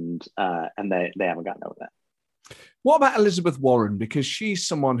 and they haven't gotten over that. What about Elizabeth Warren? Because she's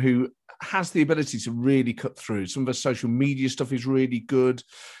someone who has the ability to really cut through. Some of her social media stuff is really good.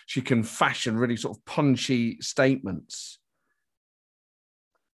 She can fashion really sort of punchy statements.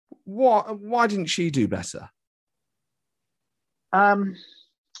 Why didn't she do better?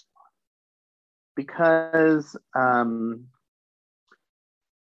 Because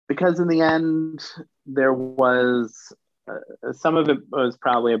in the end, there was some of it was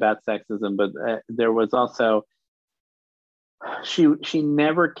probably about sexism, but there was also she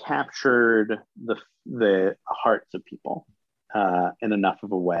never captured the hearts of people in enough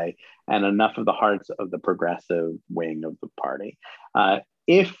of a way, and enough of the hearts of the progressive wing of the party.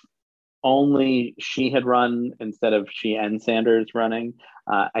 If only she had run instead of she and Sanders running,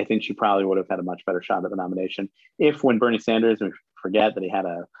 I think she probably would have had a much better shot at the nomination. If when Bernie Sanders, we forget that he had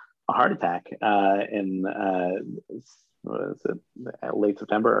a heart attack in late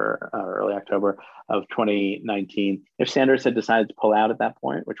September or early October of 2019, if Sanders had decided to pull out at that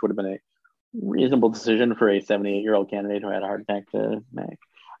point, which would have been a reasonable decision for a 78-year-old candidate who had a heart attack to make,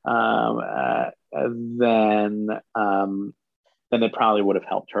 then it probably would have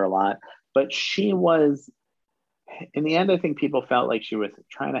helped her a lot. But she was, in the end, I think people felt like she was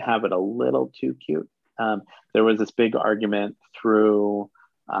trying to have it a little too cute. There was this big argument through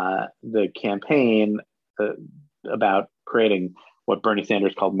the campaign about creating what Bernie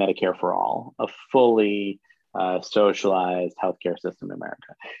Sanders called Medicare for All, a fully socialized healthcare system in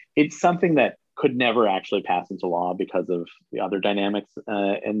America. It's something that could never actually pass into law because of the other dynamics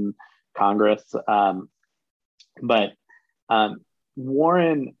in Congress. But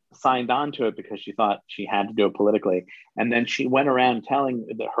Warren signed on to it because she thought she had to do it politically. And then she went around telling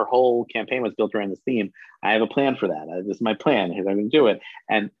that her whole campaign was built around this theme. I have a plan for that. This is my plan. I'm going to do it.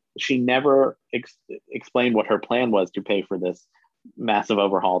 And she never explained what her plan was to pay for this massive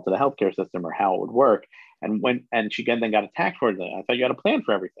overhaul to the healthcare system or how it would work. And she then got attacked for it. I thought you had a plan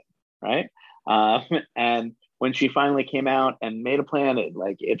for everything, right? And when she finally came out and made a plan,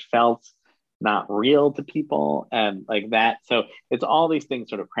 it felt not real to people and like that. So it's all these things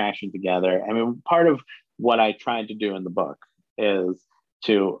sort of crashing together. I mean, part of what I tried to do in the book is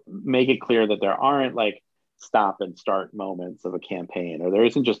to make it clear that there aren't like stop and start moments of a campaign, or there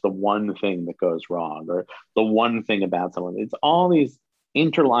isn't just the one thing that goes wrong or the one thing about someone. It's all these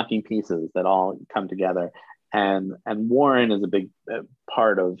interlocking pieces that all come together. And Warren is a big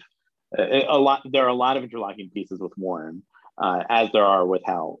part of a lot. There are a lot of interlocking pieces with Warren, as there are with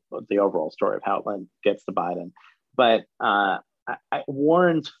how the overall story of how it gets to Biden. But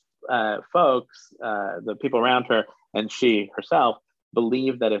Warren's folks, the people around her and she herself,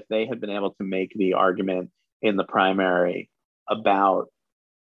 believe that if they had been able to make the argument in the primary about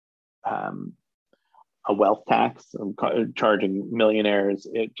a wealth tax, charging millionaires,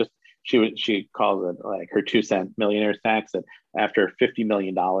 she calls it like her 2-cent millionaires tax, that after $50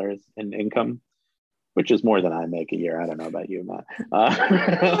 million in income, which is more than I make a year. I don't know about you, Matt.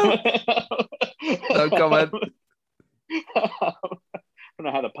 No comment. I don't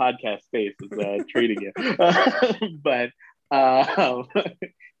know how the podcast space is treating you, but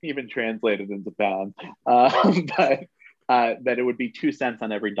even translated into pounds, but that it would be 2 cents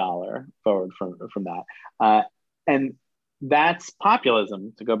on every dollar forward from that. And that's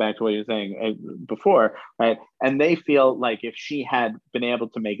populism, to go back to what you were saying before, right? And they feel like if she had been able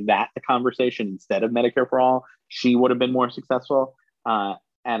to make that the conversation instead of Medicare for all, she would have been more successful. And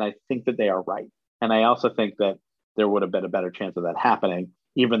I think that they are right. And I also think that there would have been a better chance of that happening,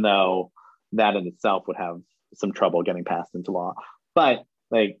 even though that in itself would have some trouble getting passed into law. But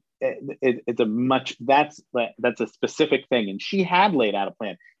like it's a much that's a specific thing, and she had laid out a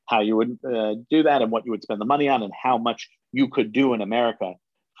plan how you would do that and what you would spend the money on and how much you could do in America.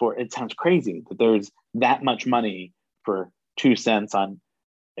 For it sounds crazy that there's that much money for 2 cents on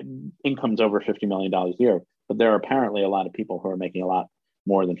incomes over $50 million a year, but there are apparently a lot of people who are making a lot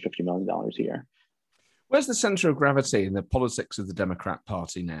more than $50 million a year. Where's the center of gravity in the politics of the Democrat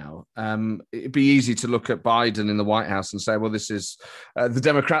Party now? It'd be easy to look at Biden in the White House and say, well, this is the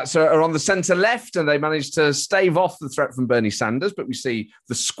Democrats are on the center left and they managed to stave off the threat from Bernie Sanders. But we see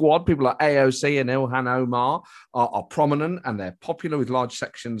the squad, people like AOC and Ilhan Omar are prominent and they're popular with large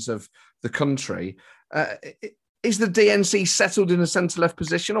sections of the country. Is the DNC settled in a center-left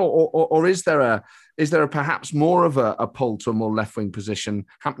position, or is there a perhaps more of a pull to a more left-wing position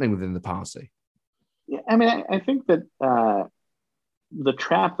happening within the party? Yeah, I mean, I think that the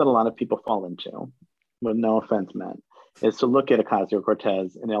trap that a lot of people fall into, with no offense meant, is to look at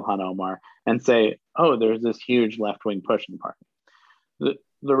Ocasio-Cortez and Ilhan Omar and say, oh, there's this huge left-wing push in the party.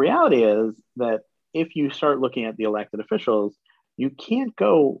 The reality is that if you start looking at the elected officials, you can't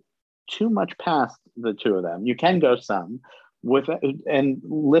go too much past the two of them. You can go some with and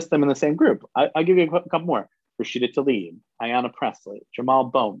list them in the same group. I'll give you a couple more. Rashida Tlaib, Ayanna Pressley, Jamal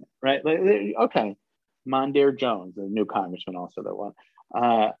Bowman, right? Okay. Mondaire Jones, the new congressman also that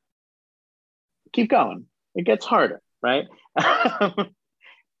won. Keep going. It gets harder, right?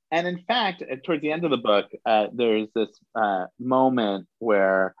 And in fact, towards the end of the book, there's this moment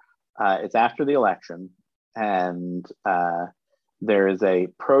where it's after the election and there is a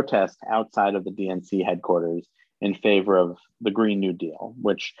protest outside of the DNC headquarters in favor of the Green New Deal,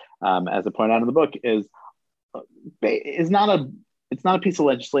 which, as I point out in the book, is not a piece of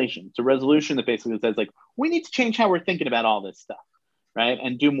legislation. It's a resolution that basically says, like, we need to change how we're thinking about all this stuff, right?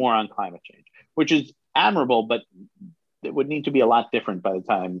 And do more on climate change, which is admirable, but it would need to be a lot different by the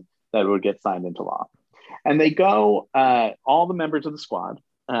time that it would get signed into law. And they go, all the members of the squad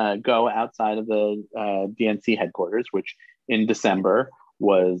go outside of the DNC headquarters, which in December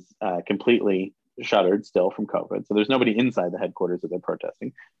was completely shuttered still from COVID. So there's nobody inside the headquarters that they're protesting.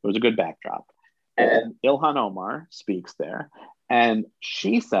 It was a good backdrop. And Ilhan Omar speaks there. And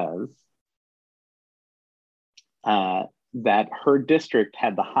she says that her district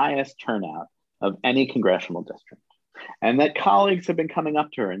had the highest turnout of any congressional district. And that colleagues have been coming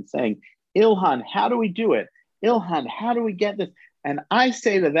up to her and saying, Ilhan, how do we do it? Ilhan, how do we get this? And I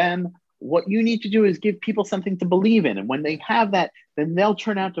say to them, what you need to do is give people something to believe in. And when they have that, then they'll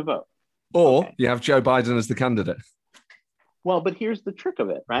turn out to vote. Or you have Joe Biden as the candidate. Well, but here's the trick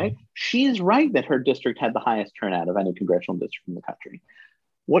of it, right? She's right that her district had the highest turnout of any congressional district in the country.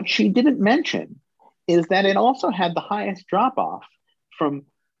 What she didn't mention is that it also had the highest drop-off from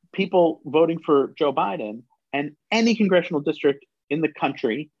people voting for Joe Biden and any congressional district in the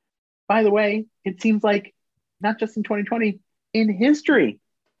country. By the way, it seems like not just in 2020, in history.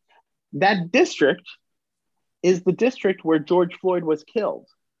 That district is the district where George Floyd was killed.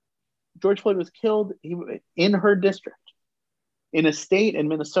 George Floyd was killed in her district, in a state in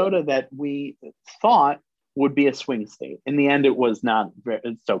Minnesota that we thought would be a swing state. In the end, it was not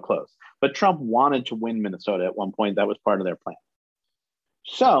so close. But Trump wanted to win Minnesota at one point. That was part of their plan.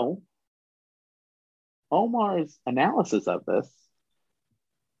 So Omar's analysis of this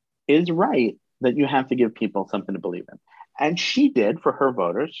is right, that you have to give people something to believe in. And she did for her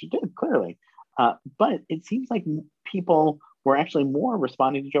voters. She did, clearly. But it seems like people were actually more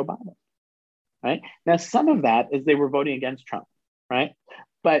responding to Joe Biden. Right? Now, some of that is they were voting against Trump. Right?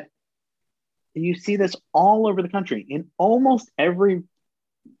 But you see this all over the country in almost every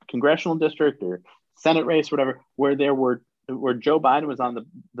congressional district or Senate race, whatever, where Joe Biden was on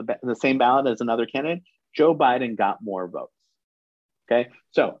the same ballot as another candidate. Joe Biden got more votes. Okay,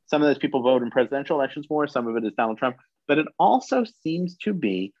 so some of those people vote in presidential elections more. Some of it is Donald Trump, but it also seems to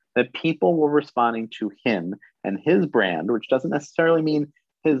be that people were responding to him and his brand, which doesn't necessarily mean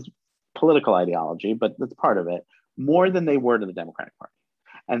his political ideology, but that's part of it, more than they were to the Democratic Party.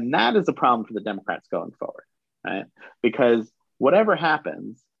 And that is a problem for the Democrats going forward, right? Because whatever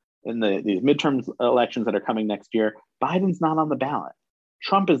happens in these midterm elections that are coming next year, Biden's not on the ballot.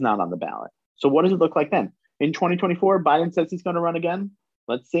 Trump is not on the ballot. So what does it look like then? In 2024, Biden says he's going to run again.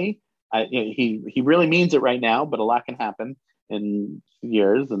 let's see. He really means it right now, but a lot can happen in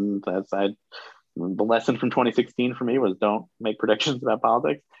years. And the lesson from 2016 for me was don't make predictions about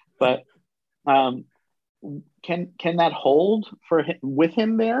politics. But can that hold with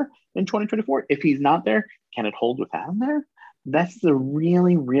him there in 2024? If he's not there, can it hold without him there? That's the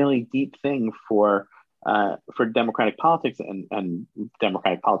really, really deep thing for Democratic politics and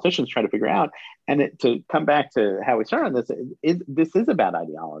Democratic politicians trying to figure out. And to come back to how we started on this, this is about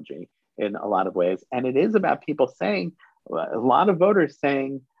ideology in a lot of ways. And it is about people saying, a lot of voters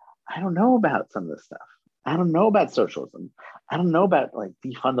saying, I don't know about some of this stuff. I don't know about socialism. I don't know about like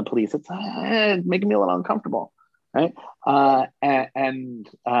defund the police. It's making me a little uncomfortable, right? And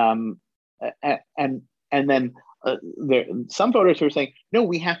then there some voters who are saying, no,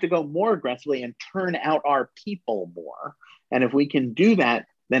 we have to go more aggressively and turn out our people more. And if we can do that,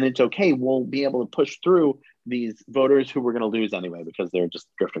 then it's okay. We'll be able to push through these voters who we're going to lose anyway because they're just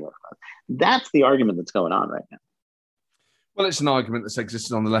drifting away from us. That's the argument that's going on right now. Well, it's an argument that's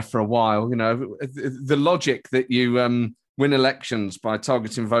existed on the left for a while. You know, the logic that you win elections by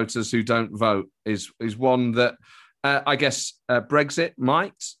targeting voters who don't vote is one that I guess Brexit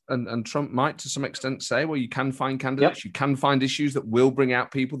might and Trump might to some extent say, well, you can find candidates, you can find issues that will bring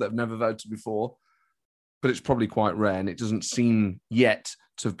out people that have never voted before, but it's probably quite rare, and it doesn't seem yet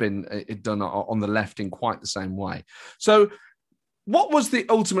to have been done on the left in quite the same way. So what was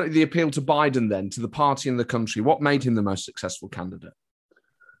ultimately the appeal to Biden then, to the party and the country? What made him the most successful candidate?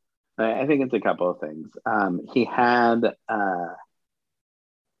 I think it's a couple of things. He had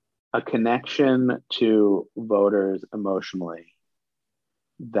a connection to voters emotionally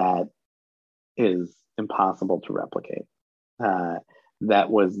that is impossible to replicate. That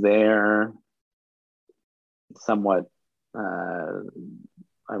was there somewhat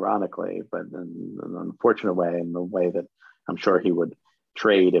ironically, but in an unfortunate way, in the way that I'm sure he would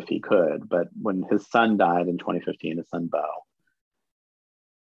trade if he could. But when his son died in 2015, his son Bo,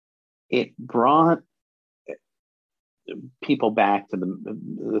 it brought people back to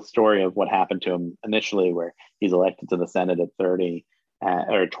the story of what happened to him initially, where he's elected to the Senate at 30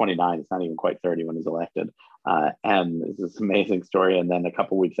 or 29. It's not even quite 30 when he's elected. And it's this amazing story. And then a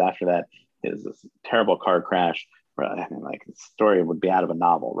couple of weeks after that is this terrible car crash. Like the story would be out of a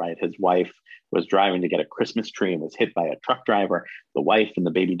novel, right? His wife was driving to get a Christmas tree and was hit by a truck driver. The wife and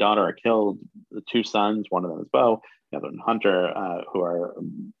the baby daughter are killed. The two sons, one of them is Bo, the other one Hunter, who are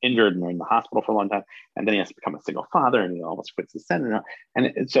injured and are in the hospital for a long time. And then he has to become a single father, and he almost quits the Senate.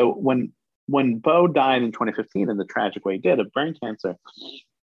 And so when Bo died in 2015 in the tragic way he did of brain cancer,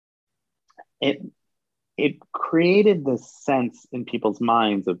 it created this sense in people's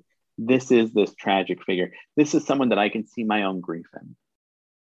minds of, this is this tragic figure. This is someone that I can see my own grief in.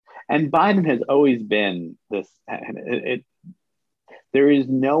 And Biden has always been this. There is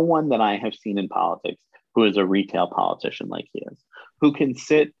no one that I have seen in politics who is a retail politician like he is, who can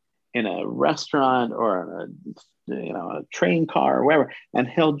sit in a restaurant or a train car or wherever, and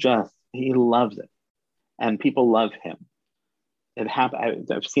he loves it, and people love him.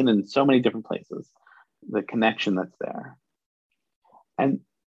 I've seen it in so many different places, the connection that's there, and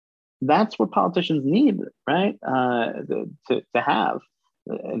that's what politicians need, right? To have,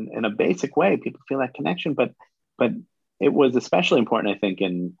 in a basic way, people feel that connection. But it was especially important, I think,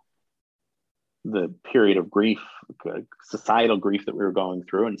 in the period of grief, societal grief that we were going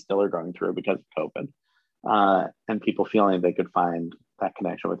through and still are going through because of COVID, and people feeling they could find that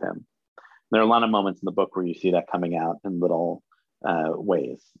connection with him. There are a lot of moments in the book where you see that coming out in little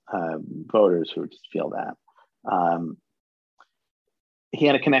ways, voters who just feel that. He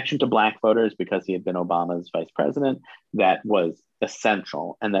had a connection to Black voters because he had been Obama's vice president. That was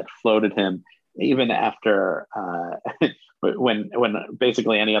essential, and that floated him even after when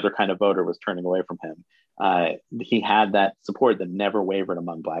basically any other kind of voter was turning away from him. He had that support that never wavered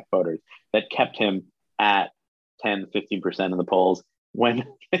among Black voters, that kept him at 10, 15% in the polls. When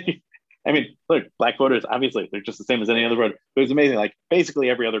I mean, look, Black voters, obviously, they're just the same as any other voter. It was amazing. Like, basically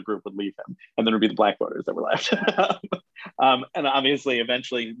every other group would leave him, and then it would be the Black voters that were left. And obviously,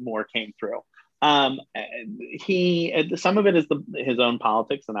 eventually, more came through. Some of it is his own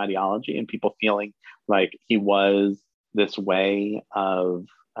politics and ideology, and people feeling like he was this way of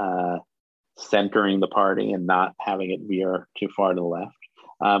centering the party and not having it veer too far to the left,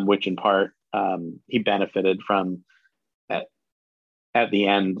 which in part he benefited from. At the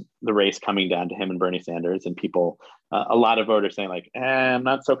end, the race coming down to him and Bernie Sanders, and people, a lot of voters saying like, I'm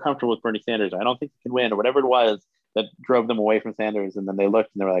not so comfortable with Bernie Sanders. I don't think he can win, or whatever it was that drove them away from Sanders. And then they looked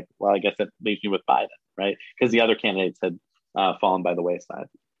and they were like, well, I guess that leaves me with Biden, right? Because the other candidates had fallen by the wayside.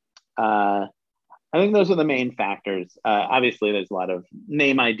 I think those are the main factors. Obviously, there's a lot of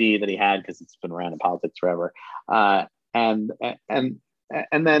name ID that he had because it's been around in politics forever, and and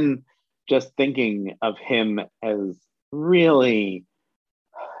and then just thinking of him as really,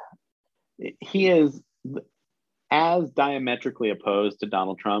 he is as diametrically opposed to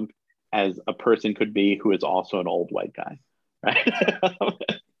Donald Trump as a person could be who is also an old white guy, right?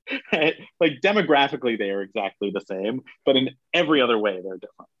 Like demographically, they are exactly the same, but in every other way, they're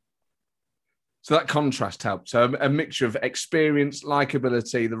different. So that contrast helps. So a mixture of experience,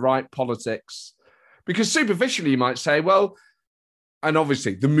 likability, the right politics. Because superficially, you might say, well, and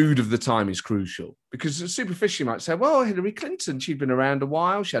obviously the mood of the time is crucial. Because superficially, you might say, well, Hillary Clinton, she'd been around a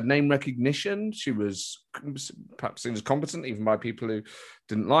while. She had name recognition. She was perhaps seen as competent, even by people who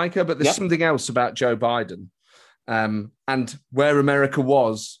didn't like her. But there's something else about Joe Biden and where America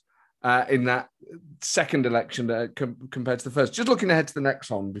was in that second election compared to the first. Just looking ahead to the next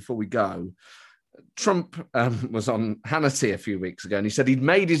one before we go. Trump was on Hannity a few weeks ago, and he said he'd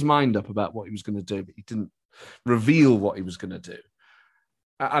made his mind up about what he was going to do, but he didn't reveal what he was going to do.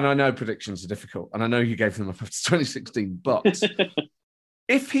 And I know predictions are difficult, and I know you gave them up after 2016, but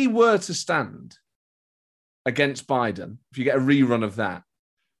if he were to stand against Biden, if you get a rerun of that,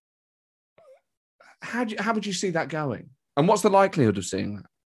 how would you see that going? And what's the likelihood of seeing that?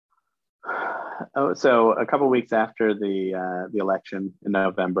 Oh, so a couple of weeks after the election in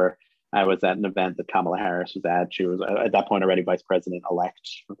November, I was at an event that Kamala Harris was at. She was at that point already vice president-elect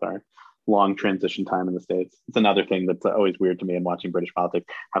with our long transition time in the States. It's another thing that's always weird to me in watching British politics,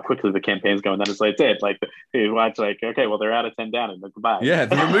 how quickly the campaign's go. And then it's like, you watch like, okay, well, they're out of 10 down and goodbye. Yeah,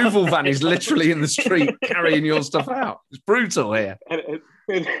 the removal van is literally in the street carrying your stuff out. It's brutal here.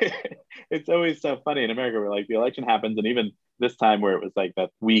 It's always so funny in America where like the election happens, and even this time where it was like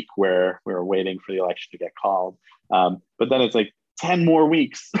that week where we were waiting for the election to get called. But then it's like 10 more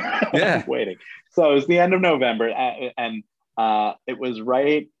weeks waiting. So it was the end of November, and it was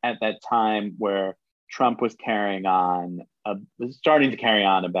right at that time where Trump was starting to carry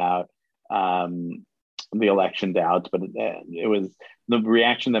on about the election doubts, but it was the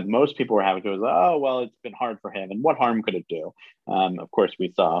reaction that most people were having to was, oh, well, it's been hard for him, and what harm could it do? Of course,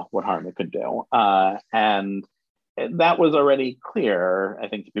 we saw what harm it could do, and that was already clear, I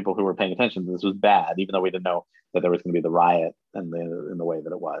think, to people who were paying attention. This was bad, even though we didn't know that there was going to be the riot in the way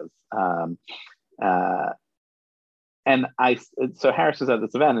that it was. So Harris was at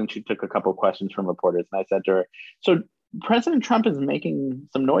this event, and she took a couple of questions from reporters, and I said to her, so President Trump is making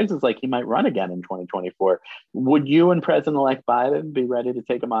some noises like he might run again in 2024. Would you and President-elect Biden be ready to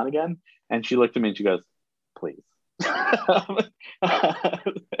take him on again? And she looked at me and she goes, please.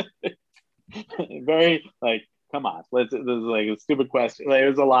 Very like, come on, this is like a stupid question. Like,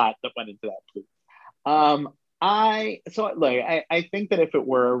 there's a lot that went into that, please. I think that if it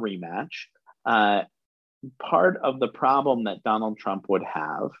were a rematch, part of the problem that Donald Trump would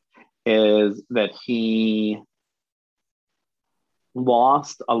have is that he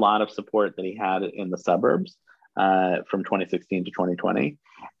lost a lot of support that he had in the suburbs from 2016 to 2020.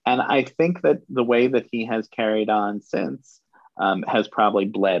 And I think that the way that he has carried on since has probably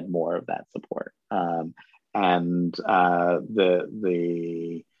bled more of that support. And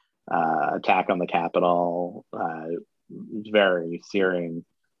the attack on the Capitol is very searing.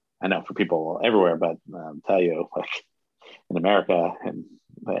 I know for people everywhere, but I'll tell you, like in America, and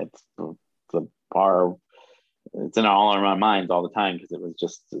it's in all of our minds all the time because it was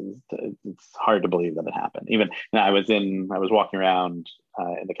just, it's hard to believe that it happened. Even I was walking around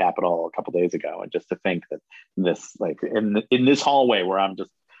in the Capitol a couple of days ago, and just to think that this, like in this hallway where I'm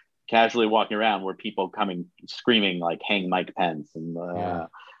just casually walking around, were people coming screaming like "Hang Mike Pence," and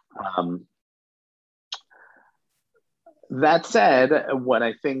that said, what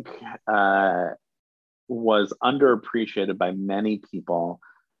I think was underappreciated by many people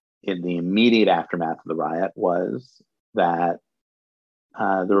in the immediate aftermath of the riot was that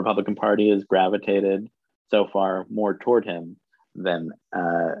the Republican Party has gravitated so far more toward him than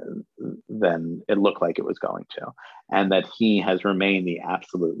it looked like it was going to, and that he has remained the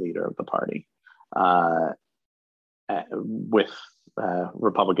absolute leader of the party, with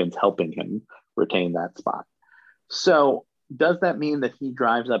Republicans helping him retain that spot. So does that mean that he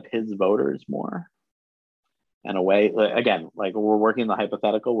drives up his voters more? In a way, again, like we're working the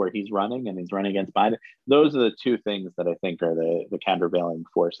hypothetical where he's running and he's running against Biden. Those are the two things that I think are the countervailing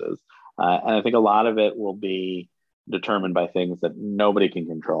forces. And I think a lot of it will be determined by things that nobody can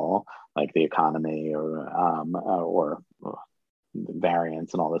control, like the economy or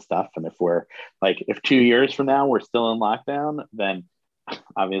variants and all this stuff. And if 2 years from now we're still in lockdown, then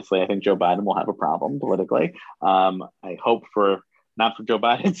obviously I think Joe Biden will have a problem politically. I hope not for Joe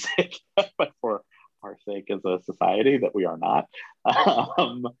Biden's sake, but for our sake as a society that we are not.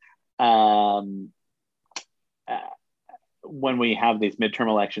 Um, um, when we have these midterm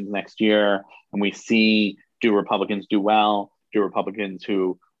elections next year and we see, do Republicans do well? Do Republicans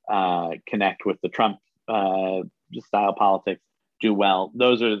who connect with the Trump style politics do well?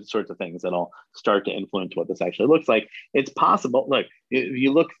 Those are the sorts of things that'll start to influence what this actually looks like. It's possible. Look, if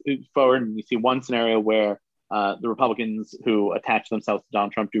you look forward and you see one scenario where the Republicans who attach themselves to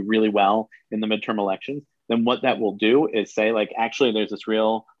Donald Trump do really well in the midterm elections, then what that will do is say, like, actually, there's this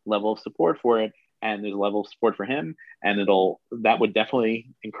real level of support for it, and there's a level of support for him, and that would definitely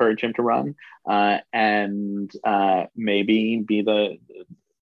encourage him to run, and maybe be the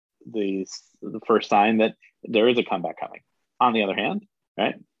first sign that there is a comeback coming. On the other hand,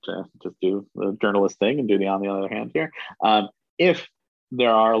 right, just do the journalist thing and do the on the other hand here. If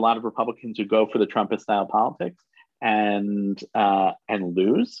there are a lot of Republicans who go for the Trumpist style politics and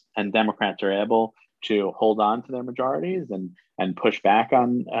lose, and Democrats are able to hold on to their majorities and push back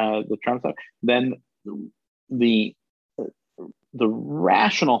on the Trump stuff, then the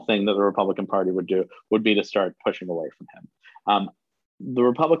rational thing that the Republican Party would do would be to start pushing away from him. The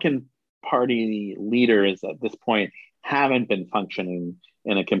Republican Party leaders at this point haven't been functioning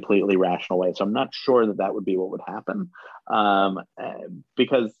in a completely rational way. So I'm not sure that would be what would happen,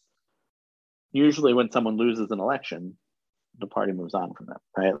 because usually when someone loses an election, the party moves on from them,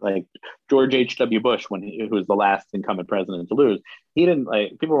 right? Like George H.W. Bush, who was the last incumbent president to lose, he didn't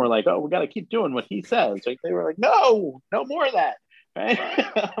like, people were like, oh, we got to keep doing what he says. Like, they were like, no more of that, right?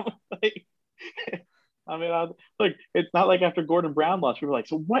 Like, I mean, look, it's not like after Gordon Brown lost, we were like,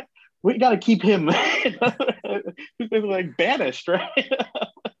 so what? We got to keep him. He's basically like banished, right?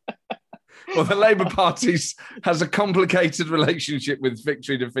 Well, the Labour Party has a complicated relationship with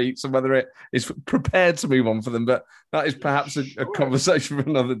victory defeats and whether it is prepared to move on for them. But that is perhaps a conversation for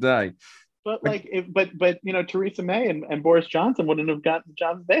another day. But but Theresa May and Boris Johnson wouldn't have gotten the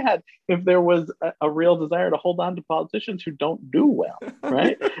jobs they had if there was a real desire to hold on to politicians who don't do well,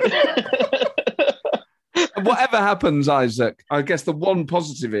 right? Whatever happens, Isaac, I guess the one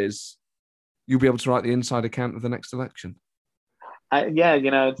positive is you'll be able to write the inside account of the next election. There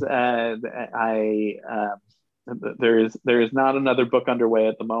is not another book underway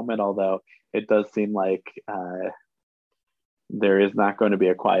at the moment, although it does seem like there is not going to be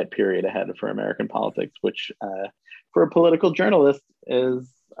a quiet period ahead for American politics, which for a political journalist is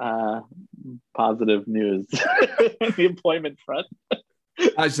positive news on the employment front.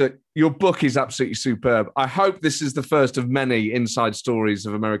 Isaac, your book is absolutely superb. I hope this is the first of many inside stories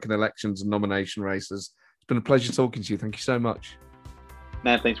of American elections and nomination races. It's been a pleasure talking to you. Thank you so much.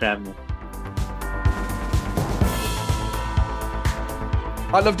 Matt, thanks for having me.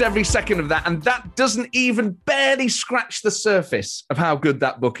 I loved every second of that, and that doesn't even barely scratch the surface of how good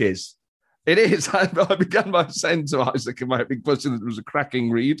that book is. It is. I began by saying to Isaac in my big question that it was a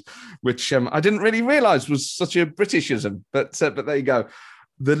cracking read, which I didn't really realise was such a Britishism. But there you go.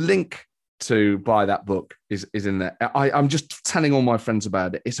 The link to buy that book is in there. I'm just telling all my friends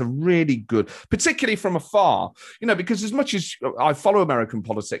about it. It's a really good, particularly from afar, because as much as I follow American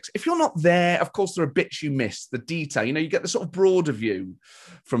politics, if you're not there, of course, there are bits you miss, the detail. You get the sort of broader view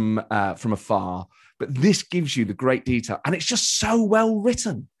from afar, but this gives you the great detail, and it's just so well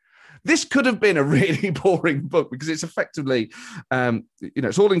written. This could have been a really boring book because it's effectively,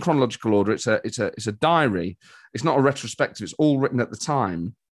 it's all in chronological order. It's a diary. It's not a retrospective. It's all written at the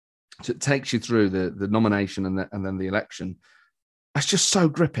time. So it takes you through the nomination and then the election. It's just so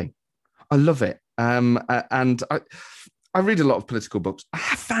gripping. I love it. And I read a lot of political books. I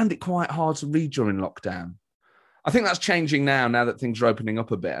have found it quite hard to read during lockdown. I think that's changing now that things are opening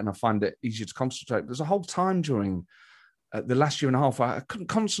up a bit, and I find it easier to concentrate. There's a whole time during the last year and a half, I couldn't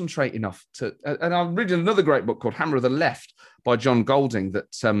concentrate enough to. And I'm reading another great book called Hammer of the Left by John Golding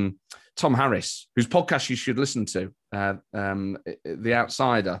that Tom Harris, whose podcast you should listen to, The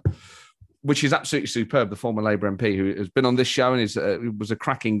Outsider, which is absolutely superb, the former Labour MP who has been on this show and was a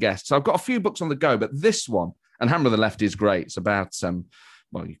cracking guest. So I've got a few books on the go, but this one, and Hammer of the Left, is great. It's about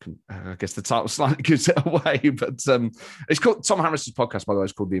well, you can, I guess the title slightly gives it away, but it's called, Tom Harris's podcast, by the way,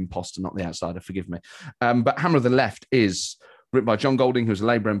 is called The Imposter, not The Outsider, forgive me. But Hammer of the Left is written by John Golding, who's a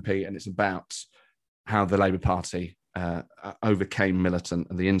Labour MP, and it's about how the Labour Party overcame Militant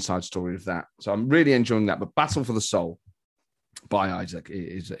and the inside story of that. So I'm really enjoying that. But Battle for the Soul by Isaac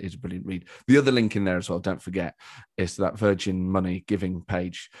is a brilliant read. The other link in there as well, don't forget, is that Virgin Money giving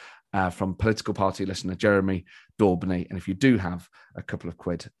page from political party listener Jeremy Daubney. And if you do have a couple of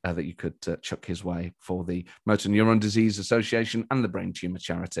quid that you could chuck his way for the Motor Neuron Disease Association and the Brain Tumour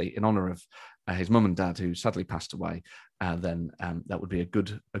Charity in honour of his mum and dad, who sadly passed away, then that would be a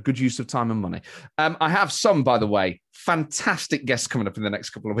good use of time and money. I have some, by the way, fantastic guests coming up in the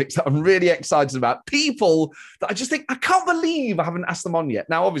next couple of weeks that I'm really excited about. People that I just think, I can't believe I haven't asked them on yet.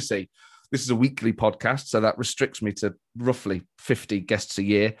 Now, obviously, this is a weekly podcast, so that restricts me to roughly 50 guests a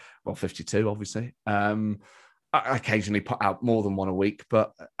year. Well, 52, obviously. I occasionally put out more than one a week,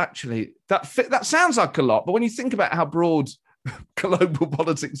 but actually, that sounds like a lot. But when you think about how broad global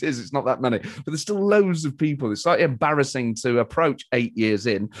politics is, it's not that many, but there's still loads of people. It's slightly embarrassing to approach 8 years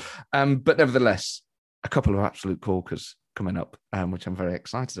in, but nevertheless, a couple of absolute corkers coming up, which I'm very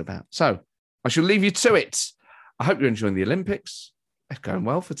excited about. So I shall leave you to it. I hope you're enjoying the Olympics. It's going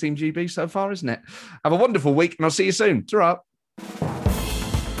well for Team GB so far, isn't it? Have a wonderful week, and I'll see you soon. Ta-ra.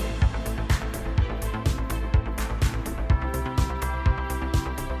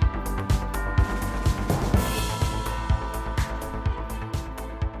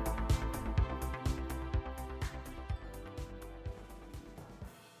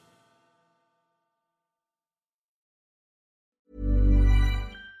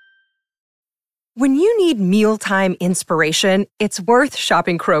 When you need mealtime inspiration, it's worth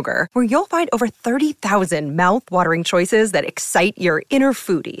shopping Kroger, where you'll find over 30,000 mouth-watering choices that excite your inner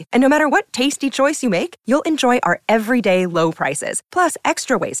foodie. And no matter what tasty choice you make, you'll enjoy our everyday low prices, plus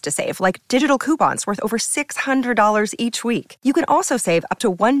extra ways to save, like digital coupons worth over $600 each week. You can also save up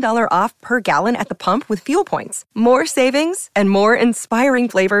to $1 off per gallon at the pump with fuel points. More savings and more inspiring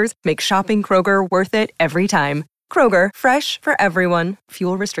flavors make shopping Kroger worth it every time. Kroger, fresh for everyone.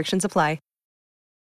 Fuel restrictions apply.